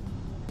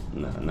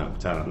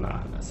nakutana na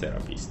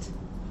therapist.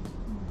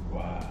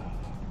 Wow.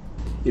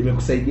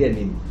 Imekusaidia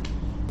nini?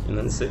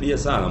 Inanisaidia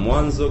sana.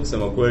 Mwanzo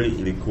kusema kweli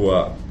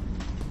ilikuwa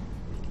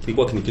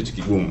ni kitu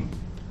kigumu.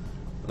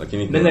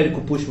 Lakini nani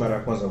alikupush mara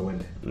ya kwanza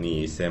uende?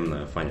 Ni sehemu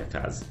nayofanya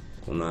kazi.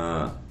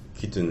 Kuna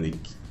kitu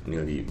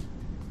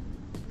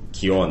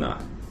nilikiona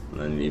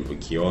na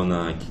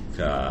nilivyokiona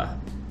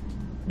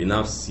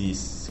binafsi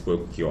sikuwa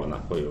kukiona.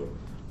 Kwa hiyo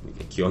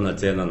nikakiona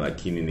tena,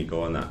 lakini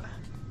nikaona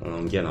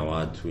unaongea na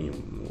watu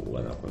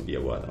wanakuambia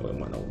bwana wewe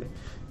mwanaume.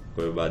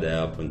 Kwa hiyo baada ya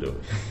hapo ndo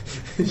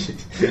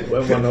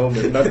wewe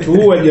mwanaume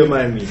natuua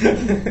jamani.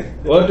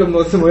 Watu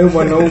mnaosema wewe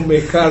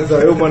mwanaume kaza,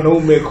 wewe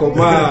mwanaume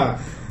komaa,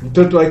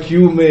 mtoto wa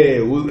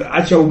kiume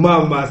acha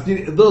umama,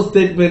 those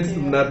statements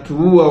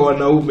mnatuua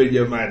wanaume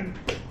jamani.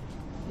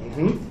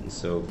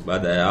 So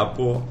baada ya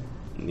hapo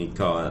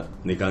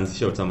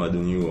nikaanzisha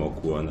utamaduni wa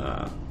kuwa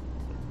na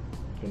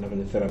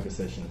kwenye therapy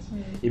sessions.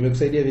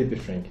 Imekusaidia vipi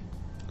Frank?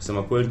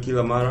 Kusema kweli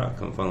kila mara,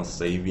 kwa mfano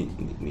sasa hivi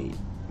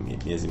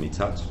miezi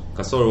mitatu.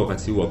 Kasoro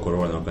wakati wa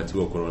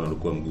corona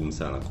ulikuwa mgumu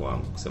sana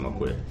kwangu kusema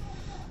kweli.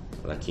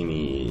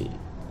 Lakini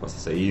kwa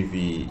sasa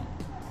hivi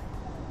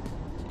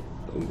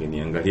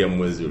ungeniangalia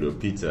mwezi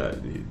uliopita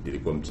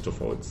ilikuwa mtu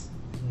tofauti.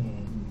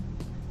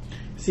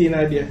 See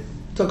Nadia,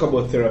 talk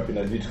about therapy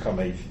na vitu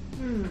kama hivi.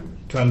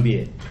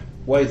 Tuambie,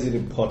 why is it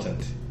important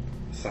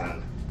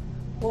sana?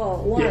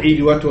 Well,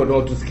 ili watu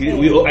wanaotusikiliza,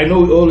 I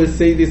know we always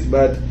say this,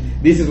 but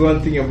this is one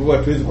thing ambayo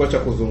hatuwezi kuacha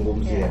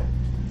kuzungumzia.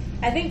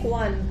 I think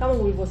one, kama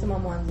ulivyosema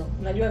mwanzo,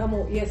 unajua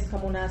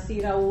kama una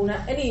hasira au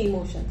una any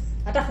emotions,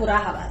 hata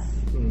furaha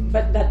basi.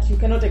 But that you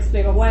cannot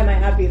explain, why am I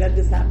happy that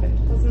this happened?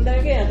 Because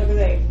ndege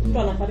inatokea, mtu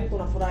anafariki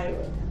unafurahi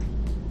wewe.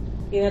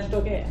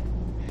 Inatokea.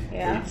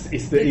 Yeah.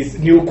 It's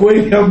ni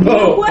ukweli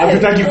ambao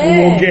hatutaki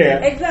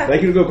kuongea. Exactly.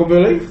 Lakini uko kwa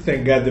like,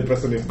 thank God the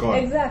person is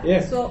gone. Exactly.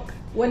 Yeah. So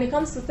when it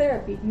comes to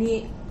therapy,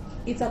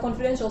 it's a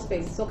confidential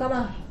space. So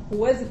kama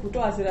huwezi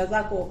kutoa hasira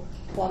zako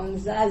kwa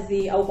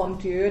mzazi au kwa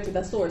mtu yoyote,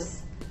 the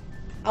source,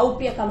 au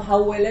pia kama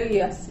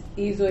hauelewi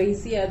hizo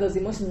hisia, those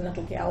emotions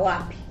zinatokea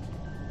wapi,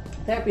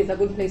 therapy is a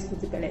good place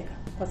kuzipeleka,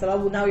 kwa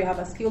sababu now you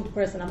have a skilled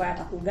person ambaye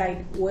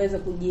atakuguide uweze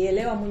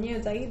kujielewa mwenyewe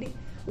zaidi,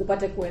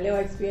 upate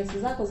kuelewa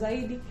experiences zako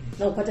zaidi,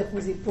 na upate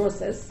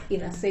kuziprocess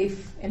in a safe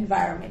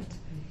environment.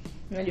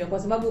 Unajua, kwa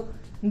sababu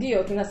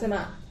ndio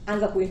tunasema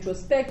anza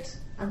kuintrospect,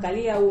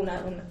 angalia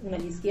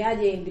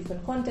unajisikiaje in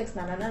different contexts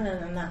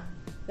na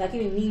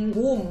lakini ni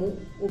ngumu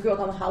ukiwa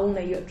kama hauna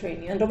hiyo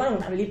training. Na ndio maana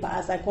unalipa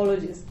a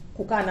psychologist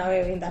kukaa na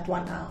wewe in that 1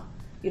 hour.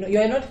 You know, you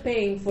are not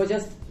paying for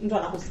just mtu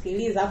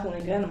anakusikiliza afu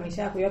unaendelea na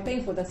maisha yako. You are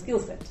paying for the skill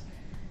set.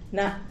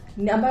 Na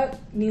ambayo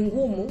ni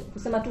ngumu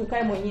kusema tu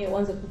ukae mwenyewe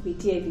uanze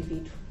kupitia hivi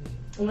vitu.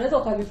 Unaweza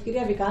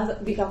ukavifikiria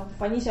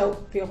vikakufanyisha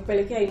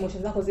kupelekea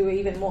emotions zako ziwe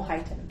even more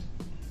heightened.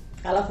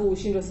 Alafu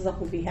ushindwe sasa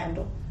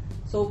kuvihandle.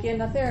 So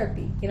ukienda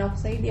therapy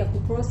inakusaidia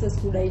kuprocess,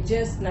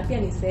 kudigest, na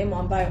pia ni sehemu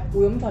ambayo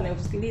huyo mtu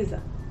anayekusikiliza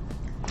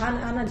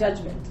hana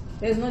judgment.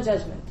 There is no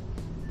judgment.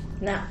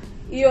 Na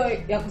hiyo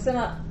ya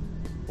kusema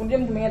unje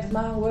mtu mwingine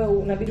atasema wewe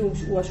unabidi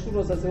uwashukuru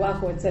wazazi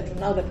wako etc.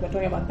 Now that we're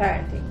talking about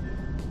parenting,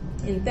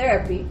 in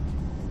therapy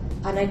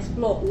ana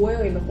explore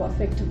wewe imekuwa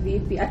affect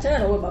vipi. Achana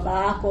na wewe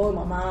baba yako, wewe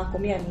mama yako,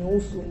 mimi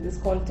anihusu in this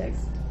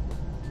context.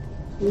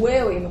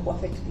 Wewe imekuwa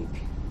affect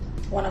vipi?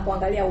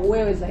 Wanakuangalia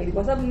wewe zaidi,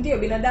 kwa sababu ndio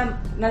binadamu,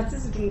 na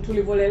sisi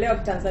tulivolelewa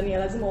Tanzania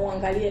lazima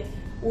uangalie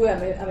huyu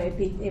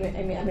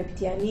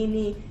amepitia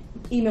nini,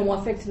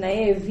 imemwaffect na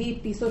yeye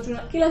vipi. So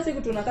kila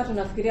siku tunakaa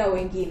tunafikiria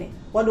wengine,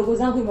 wadogo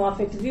zangu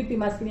imewaffect vipi,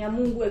 maskini ya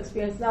Mungu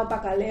experience zao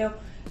mpaka leo,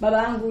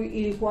 baba yangu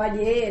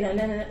ilikuwaje yeye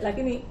na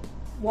lakini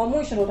wa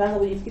mwisho ndo utaanza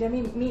kujifikiria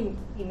mimi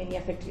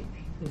imeniaffect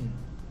vipi.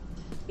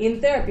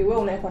 In therapy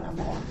wewe unawekwa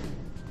namba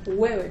 1,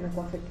 wewe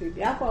imekuwa affect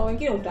vipi. Hapo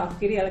wengine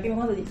utafikiria, lakini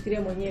kwanza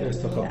jifikiria mwenyewe.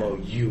 Let's talk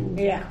about you.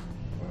 Yeah.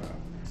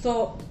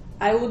 So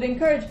I would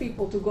encourage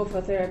people to go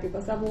for therapy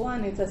kwa sababu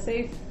one, it's a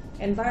safe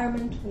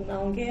environment.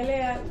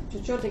 Unaongelea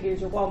chochote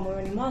kilichokuwa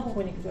moyoni mwako,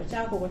 kwenye kichwa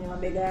chako, kwenye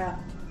mabega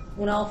yako.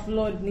 Una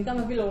offload. Ni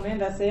kama vile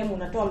unaenda sehemu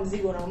unatoa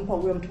mzigo unampa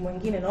huyo mtu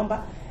mwingine,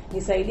 naomba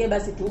nisaidie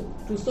basi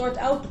to sort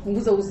out,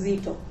 kupunguza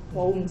uzito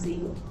wa huo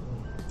mzigo.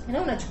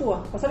 Na unachukua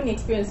kwa sababu ni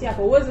experience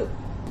yako. Uwezo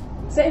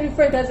sasa hivi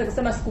friend anaweza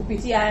kusema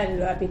sikupitia haya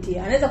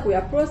niliyopitia. Anaweza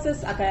kuya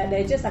process,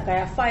 akayadigest,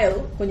 akayafile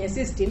kwenye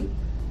system,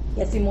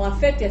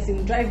 yasimuaffect,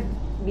 yasimdrive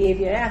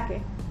behavior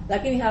yake.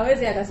 Lakini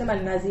hawezi akasema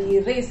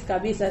ninazi-erase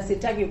kabisa,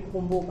 sitaki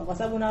kukumbuka, kwa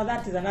sababu now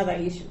that is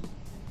another issue.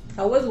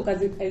 Hauwezi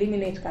ukazi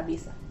eliminate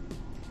kabisa.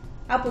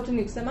 Hapo tu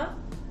ni kusema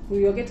we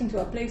are getting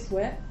to a place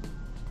where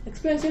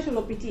experience yetu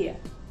ulopitia,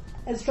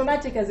 as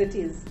traumatic as it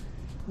is,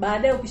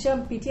 baadaye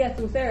ukishampitia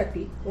through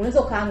therapy,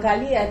 unaweza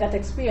kaangalia that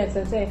experience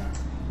and say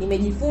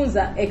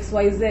nimejifunza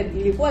XYZ,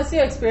 ilikuwa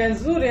sio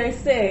experience nzuri I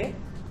say,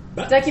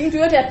 sitaki mtu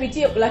yote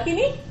apitie,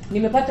 lakini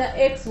nimepata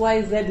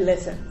XYZ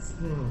lessons.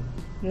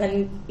 Na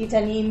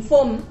itani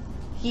inform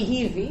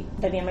hivi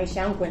ndani ya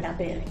maisha yangu kwenda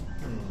mbele.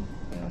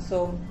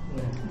 So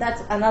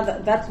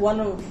that's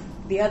one of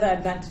the other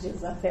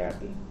advantages of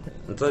therapy.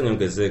 Nataka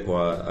niongezee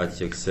kwa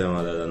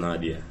alichokisema dada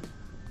Nadia.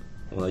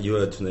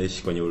 Unajua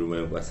tunaishi kwenye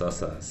ulimwengu wa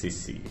sasa,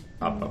 sisi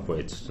hapa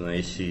kwetu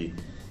tunaishi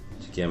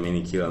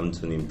tukiamini kila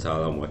mtu ni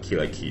mtaalamu wa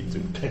kila kitu.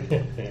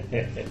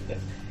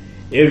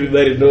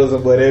 Everybody knows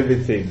about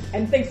everything.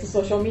 And thanks to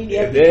social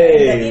media,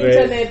 the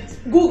internet,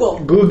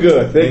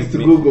 Google, thanks to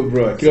Google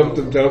bro. Kila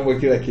mtu mtaalamu wa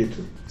kila kitu.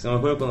 Sema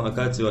kwa kuna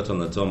wakati watu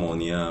wanatoa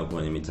maoni yao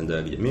kwenye mitandao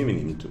ya kijamii. Mimi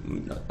ni mtu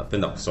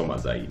napenda kusoma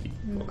zaidi.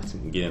 Wakati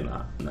mwingine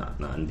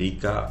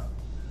naandika,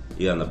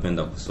 ila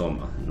napenda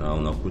kusoma, na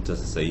unakuta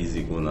sasa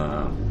hizi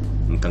kuna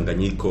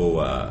mkanganyiko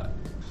wa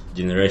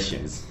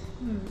generations.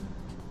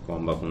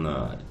 Kwamba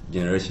kuna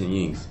generation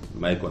nyingi,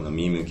 Michael na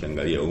mimi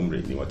ukiangalia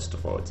umri ni watu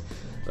tofauti.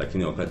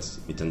 Lakini wakati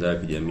mitandao ya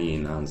kijamii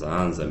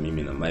inaanza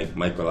mimi na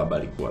Michael labda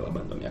alikuwa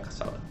ndo miaka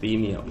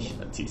 30 au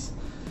 29.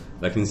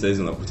 Lakini sasa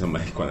hizi unakuta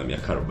Michael ana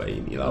miaka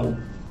 40 au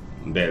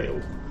mbele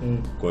huko.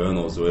 Kwa hiyo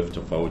na uzoefu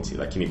tofauti,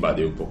 lakini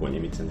bado yupo kwenye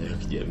mitandao ya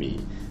kijamii.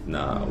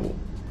 Na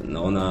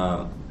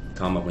naona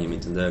kama kwenye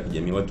mitandao ya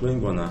kijamii watu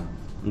wengi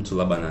mtu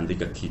labda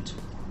anaandika kitu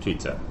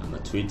Twitter, ana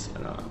tweet,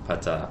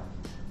 anapata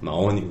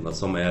maoni,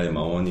 unasoma yale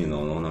maoni na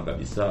unaona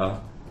kabisa,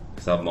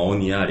 kwa sababu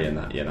maoni yale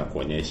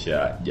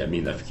yanakuonyesha jamii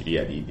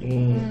inafikiria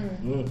nini.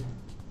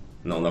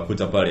 Na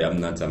unakuta pale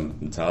hamna hata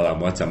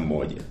mtaalamu hata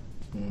mmoja.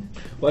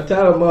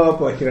 Wataalamu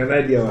hapo akina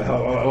Nadia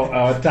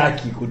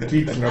hawataki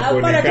kutweet na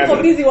kuonekana. Hapana,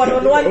 tuko busy one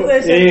on one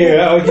session.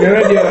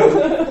 Akina Nadia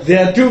they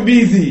are too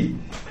busy,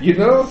 you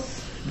know,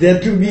 they are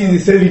too busy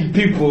selling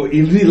people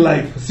in real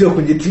life, sio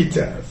kwenye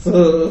Twitter.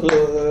 So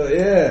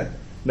yeah,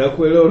 na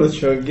kuelewa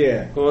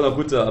unachoongea. Kwa hiyo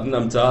unakuta hamna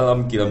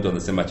mtaalamu, kila mtu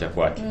anasema cha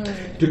kwake.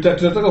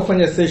 Tunataka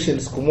kufanya session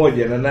siku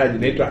moja na Nadia,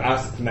 inaitwa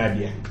Ask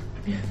Nadia.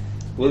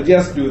 We'll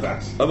just do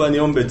that. Baba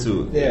niombe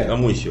tu na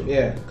mwisho.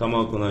 Yeah.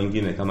 Kama kuna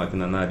wengine kama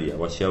kina Nadia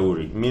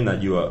washauri. Mimi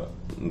najua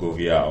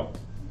nguvu yao.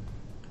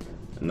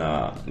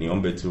 Na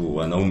niombe tu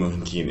wanaume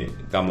wengine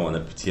kama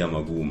wanapitia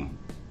magumu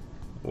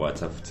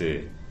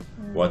watafute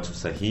watu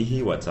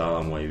sahihi,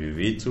 wataalamu wa hivi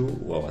vitu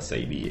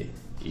wawasaidie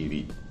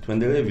ili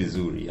tuendelee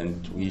vizuri, yani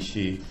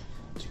tuishi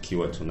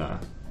tukiwa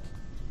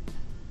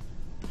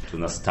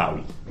tuna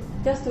stawi.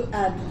 Just to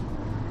add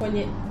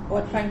kwenye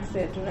what Frank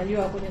said,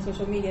 tunajua kwenye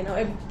social media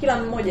na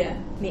kila mmoja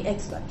ni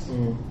expert.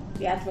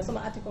 Yeah,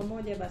 tumesoma article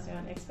moja basi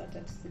an expert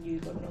at sijui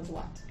God knows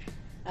what.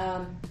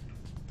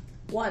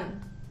 One,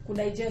 could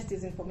digest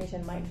this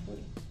information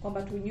mindfully.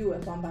 Kwamba tujue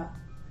kwamba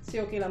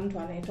sio kila mtu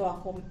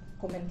anayetoa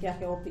comment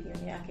yake au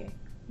opinion yake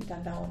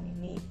mtandaoni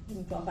ni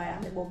mtu ambaye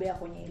amebobea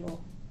kwenye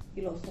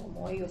hilo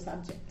somo, hiyo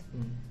subject.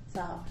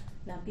 Sawa.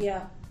 Na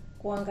pia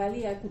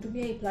kuangalia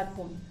kutumia hii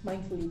platform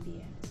mindfully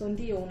pia. So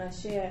ndio una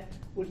share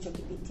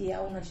ulichokipitia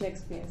au una share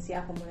experience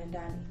yako mle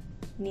ndani.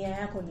 Nia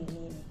yako ni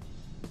nini?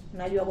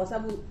 Unajua kwa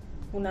sababu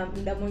kuna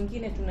muda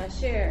mwingine tuna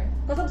share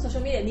kwa sababu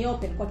social media ni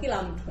open kwa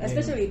kila mtu,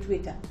 especially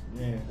Twitter.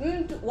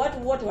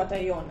 Watu wote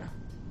wataiona.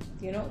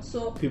 You know,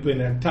 so people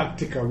in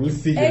Antarctica will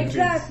see your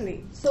exactly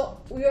tweets. So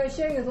we are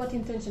sharing with what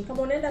intention.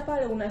 Kama unaenda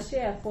pale una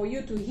share for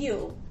you to heal,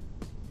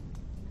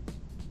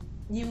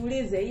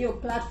 jiulize hiyo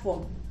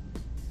platform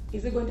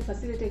is it going to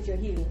facilitate your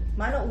healing?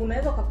 Maana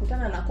unaweza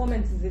kukutana na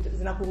comments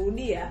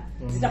zinakurudia,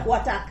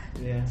 zitakuattack.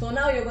 So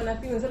now you're going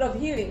to feel instead of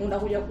healing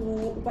unakuja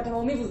kupata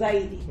maumivu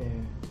zaidi.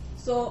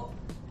 So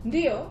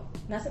ndio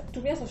na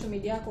tumia social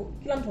media yako,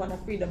 kila mtu ana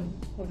freedom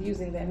of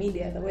using their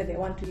media the way they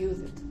want to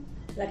use it.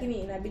 Lakini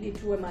inabidi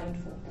tuwe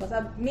mindful. Kwa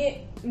sababu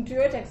mtu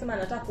yote akisema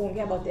anataka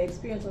kuongea about the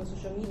experience on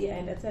social media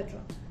and etc.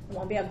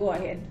 Namwambia go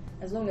ahead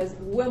as long as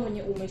wewe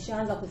mwenye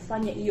umeshaanza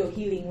kufanya hiyo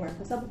healing work.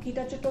 Kwa sababu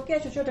kitachotokea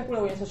chochote kule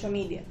kwenye social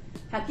media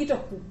hakito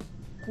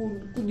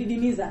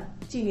kudidimiza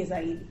chini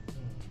zaidi.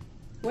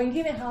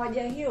 Wengine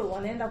hawaja heal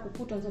wanaenda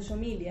kuput on social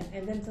media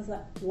and then sasa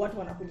watu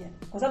wanakuja.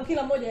 Kwa sababu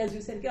kila mmoja as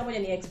you said, kila mmoja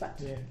ni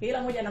expert.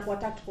 Kila mmoja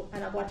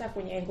anakuattack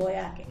kwenye angle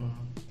yake.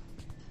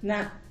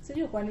 Na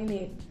sijui kwa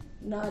nini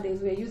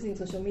nowadays we are using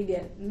social media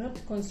not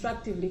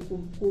constructively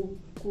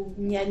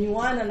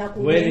kunyanyuana na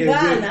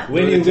kuungana.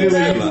 When you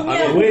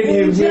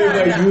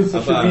use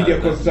social media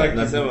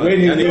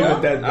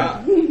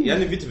constructively,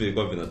 yani vitu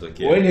vilikuwa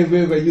vinatokea. When you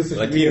use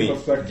social media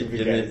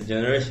constructively,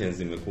 generations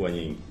zimekuwa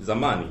nyingi.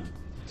 Zamani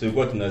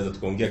tulikuwa tunaweza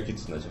tukaongea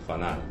kitu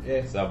tunachofanana.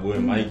 Sababu wewe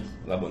Mike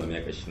labda una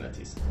miaka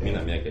 29, mimi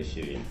na miaka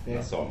 20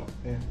 nasoma.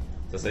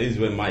 Sasa hizi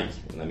wewe Mike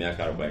una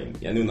miaka 40.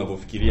 Yaani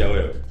unapofikiria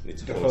wewe ni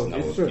tofauti na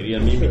unapofikiria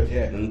mimi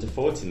na ni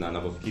tofauti na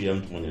anapofikiria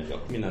mtu mwenye miaka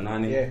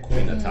 18,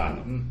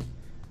 15.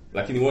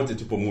 Lakini wote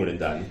tupo mule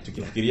ndani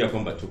tukifikiria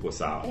kwamba tuko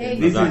sawa.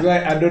 This is why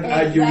I don't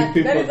argue with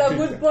people. That is a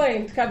good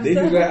point. This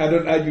is why I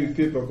don't argue with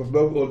people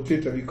on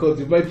Twitter,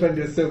 because you might find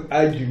yourself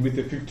arguing with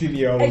a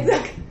 15-year-old.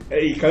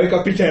 Exactly. Kaweka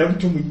picha ya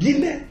mtu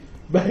mwingine,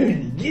 bayo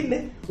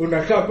nyingine,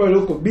 unakaa pale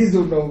uko busy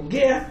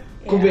unaongea.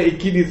 Kumbe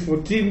ikidi is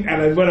 14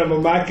 anaambiwa na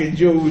mama yake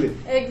njoo ule.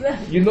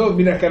 Exactly. You know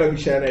mimi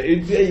nakaribishana.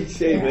 It's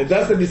shame.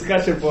 That's a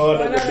discussion for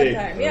another day.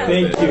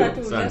 Thank you.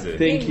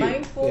 Thank you.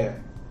 Mindful.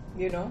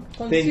 You know,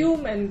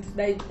 consume and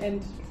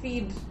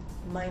feed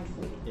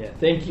mindfully.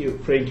 Thank you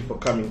Frank for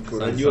coming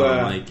through.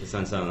 Najua Mike,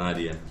 sana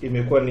Nadia.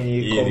 Imekuwa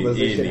ni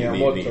conversation ya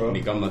moto. Ni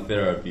kama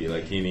therapy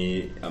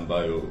lakini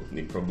ambayo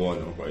ni pro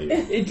bono kwa hiyo.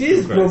 It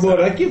is pro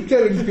bono. I keep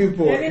telling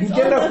people,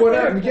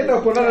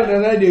 mkienda kuonana na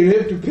Nadia you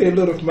have to pay a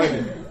lot of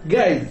money.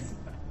 Guys,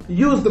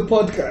 use the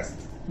podcast.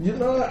 You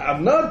know,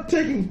 I'm not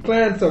taking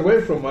clients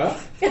away from her,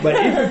 but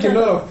if you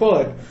cannot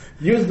afford,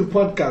 use the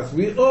podcast.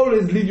 We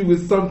always leave you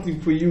with something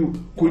for you.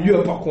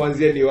 Kujua pa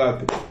kuanzia ni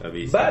wapi.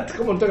 But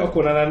kama unataka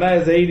kuonana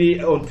naye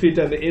zaidi on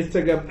Twitter and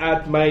Instagram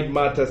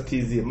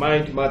 @mindmatterstz.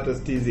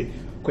 Mindmatterstz.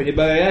 Kwenye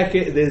bio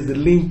yake there's a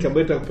link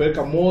ambayo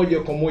itakupeleka moja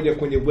kwa moja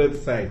kwenye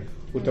website.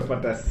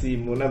 Utapata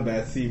simu, namba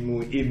ya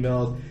simu,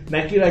 emails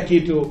na kila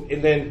kitu,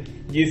 and then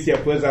jinsi ya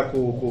kuweza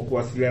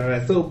kuwasiliana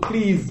naye. So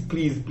please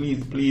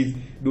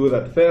do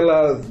that,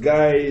 fellas,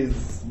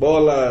 guys,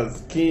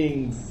 ballers,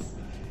 kings,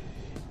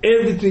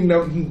 everything,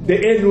 the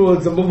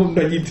N-words ambavyo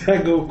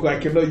mnajitaga huko I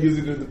cannot use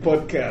it in the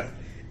podcast,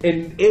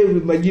 and every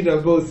majina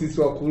ambayo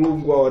sisi wa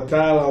kulungwa,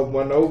 wataalamu,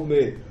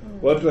 wanaume,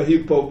 watu wa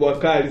hip hop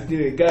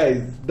wakali,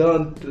 guys,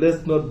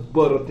 let's not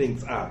bother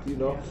things up, you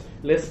know.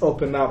 let's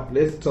open up,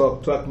 let's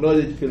talk, to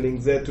acknowledge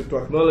feelings zetu, to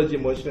acknowledge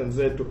emotions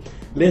zetu.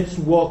 Let's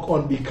work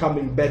on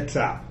becoming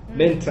better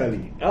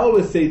mentally. I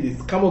always say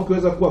this, kama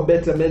ukiweza kuwa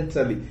better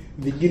mentally,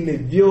 vingine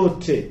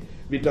vyote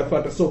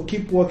vitafata. So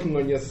keep working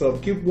on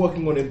yourself, keep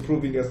working on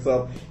improving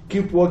yourself,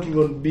 keep working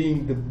on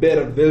being the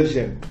better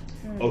version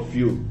of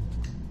you.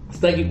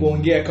 Sitaki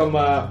kuongea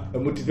kama a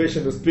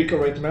motivational speaker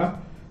right now,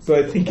 so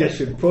I think I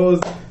should pause.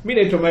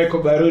 Mimi naitwa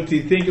Michael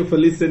Baruti. Thank you for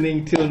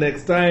listening. Till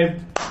next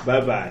time,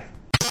 bye bye.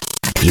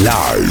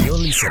 Live. You're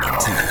listening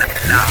to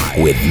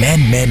Live with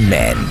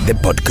Men, the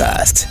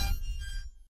podcast.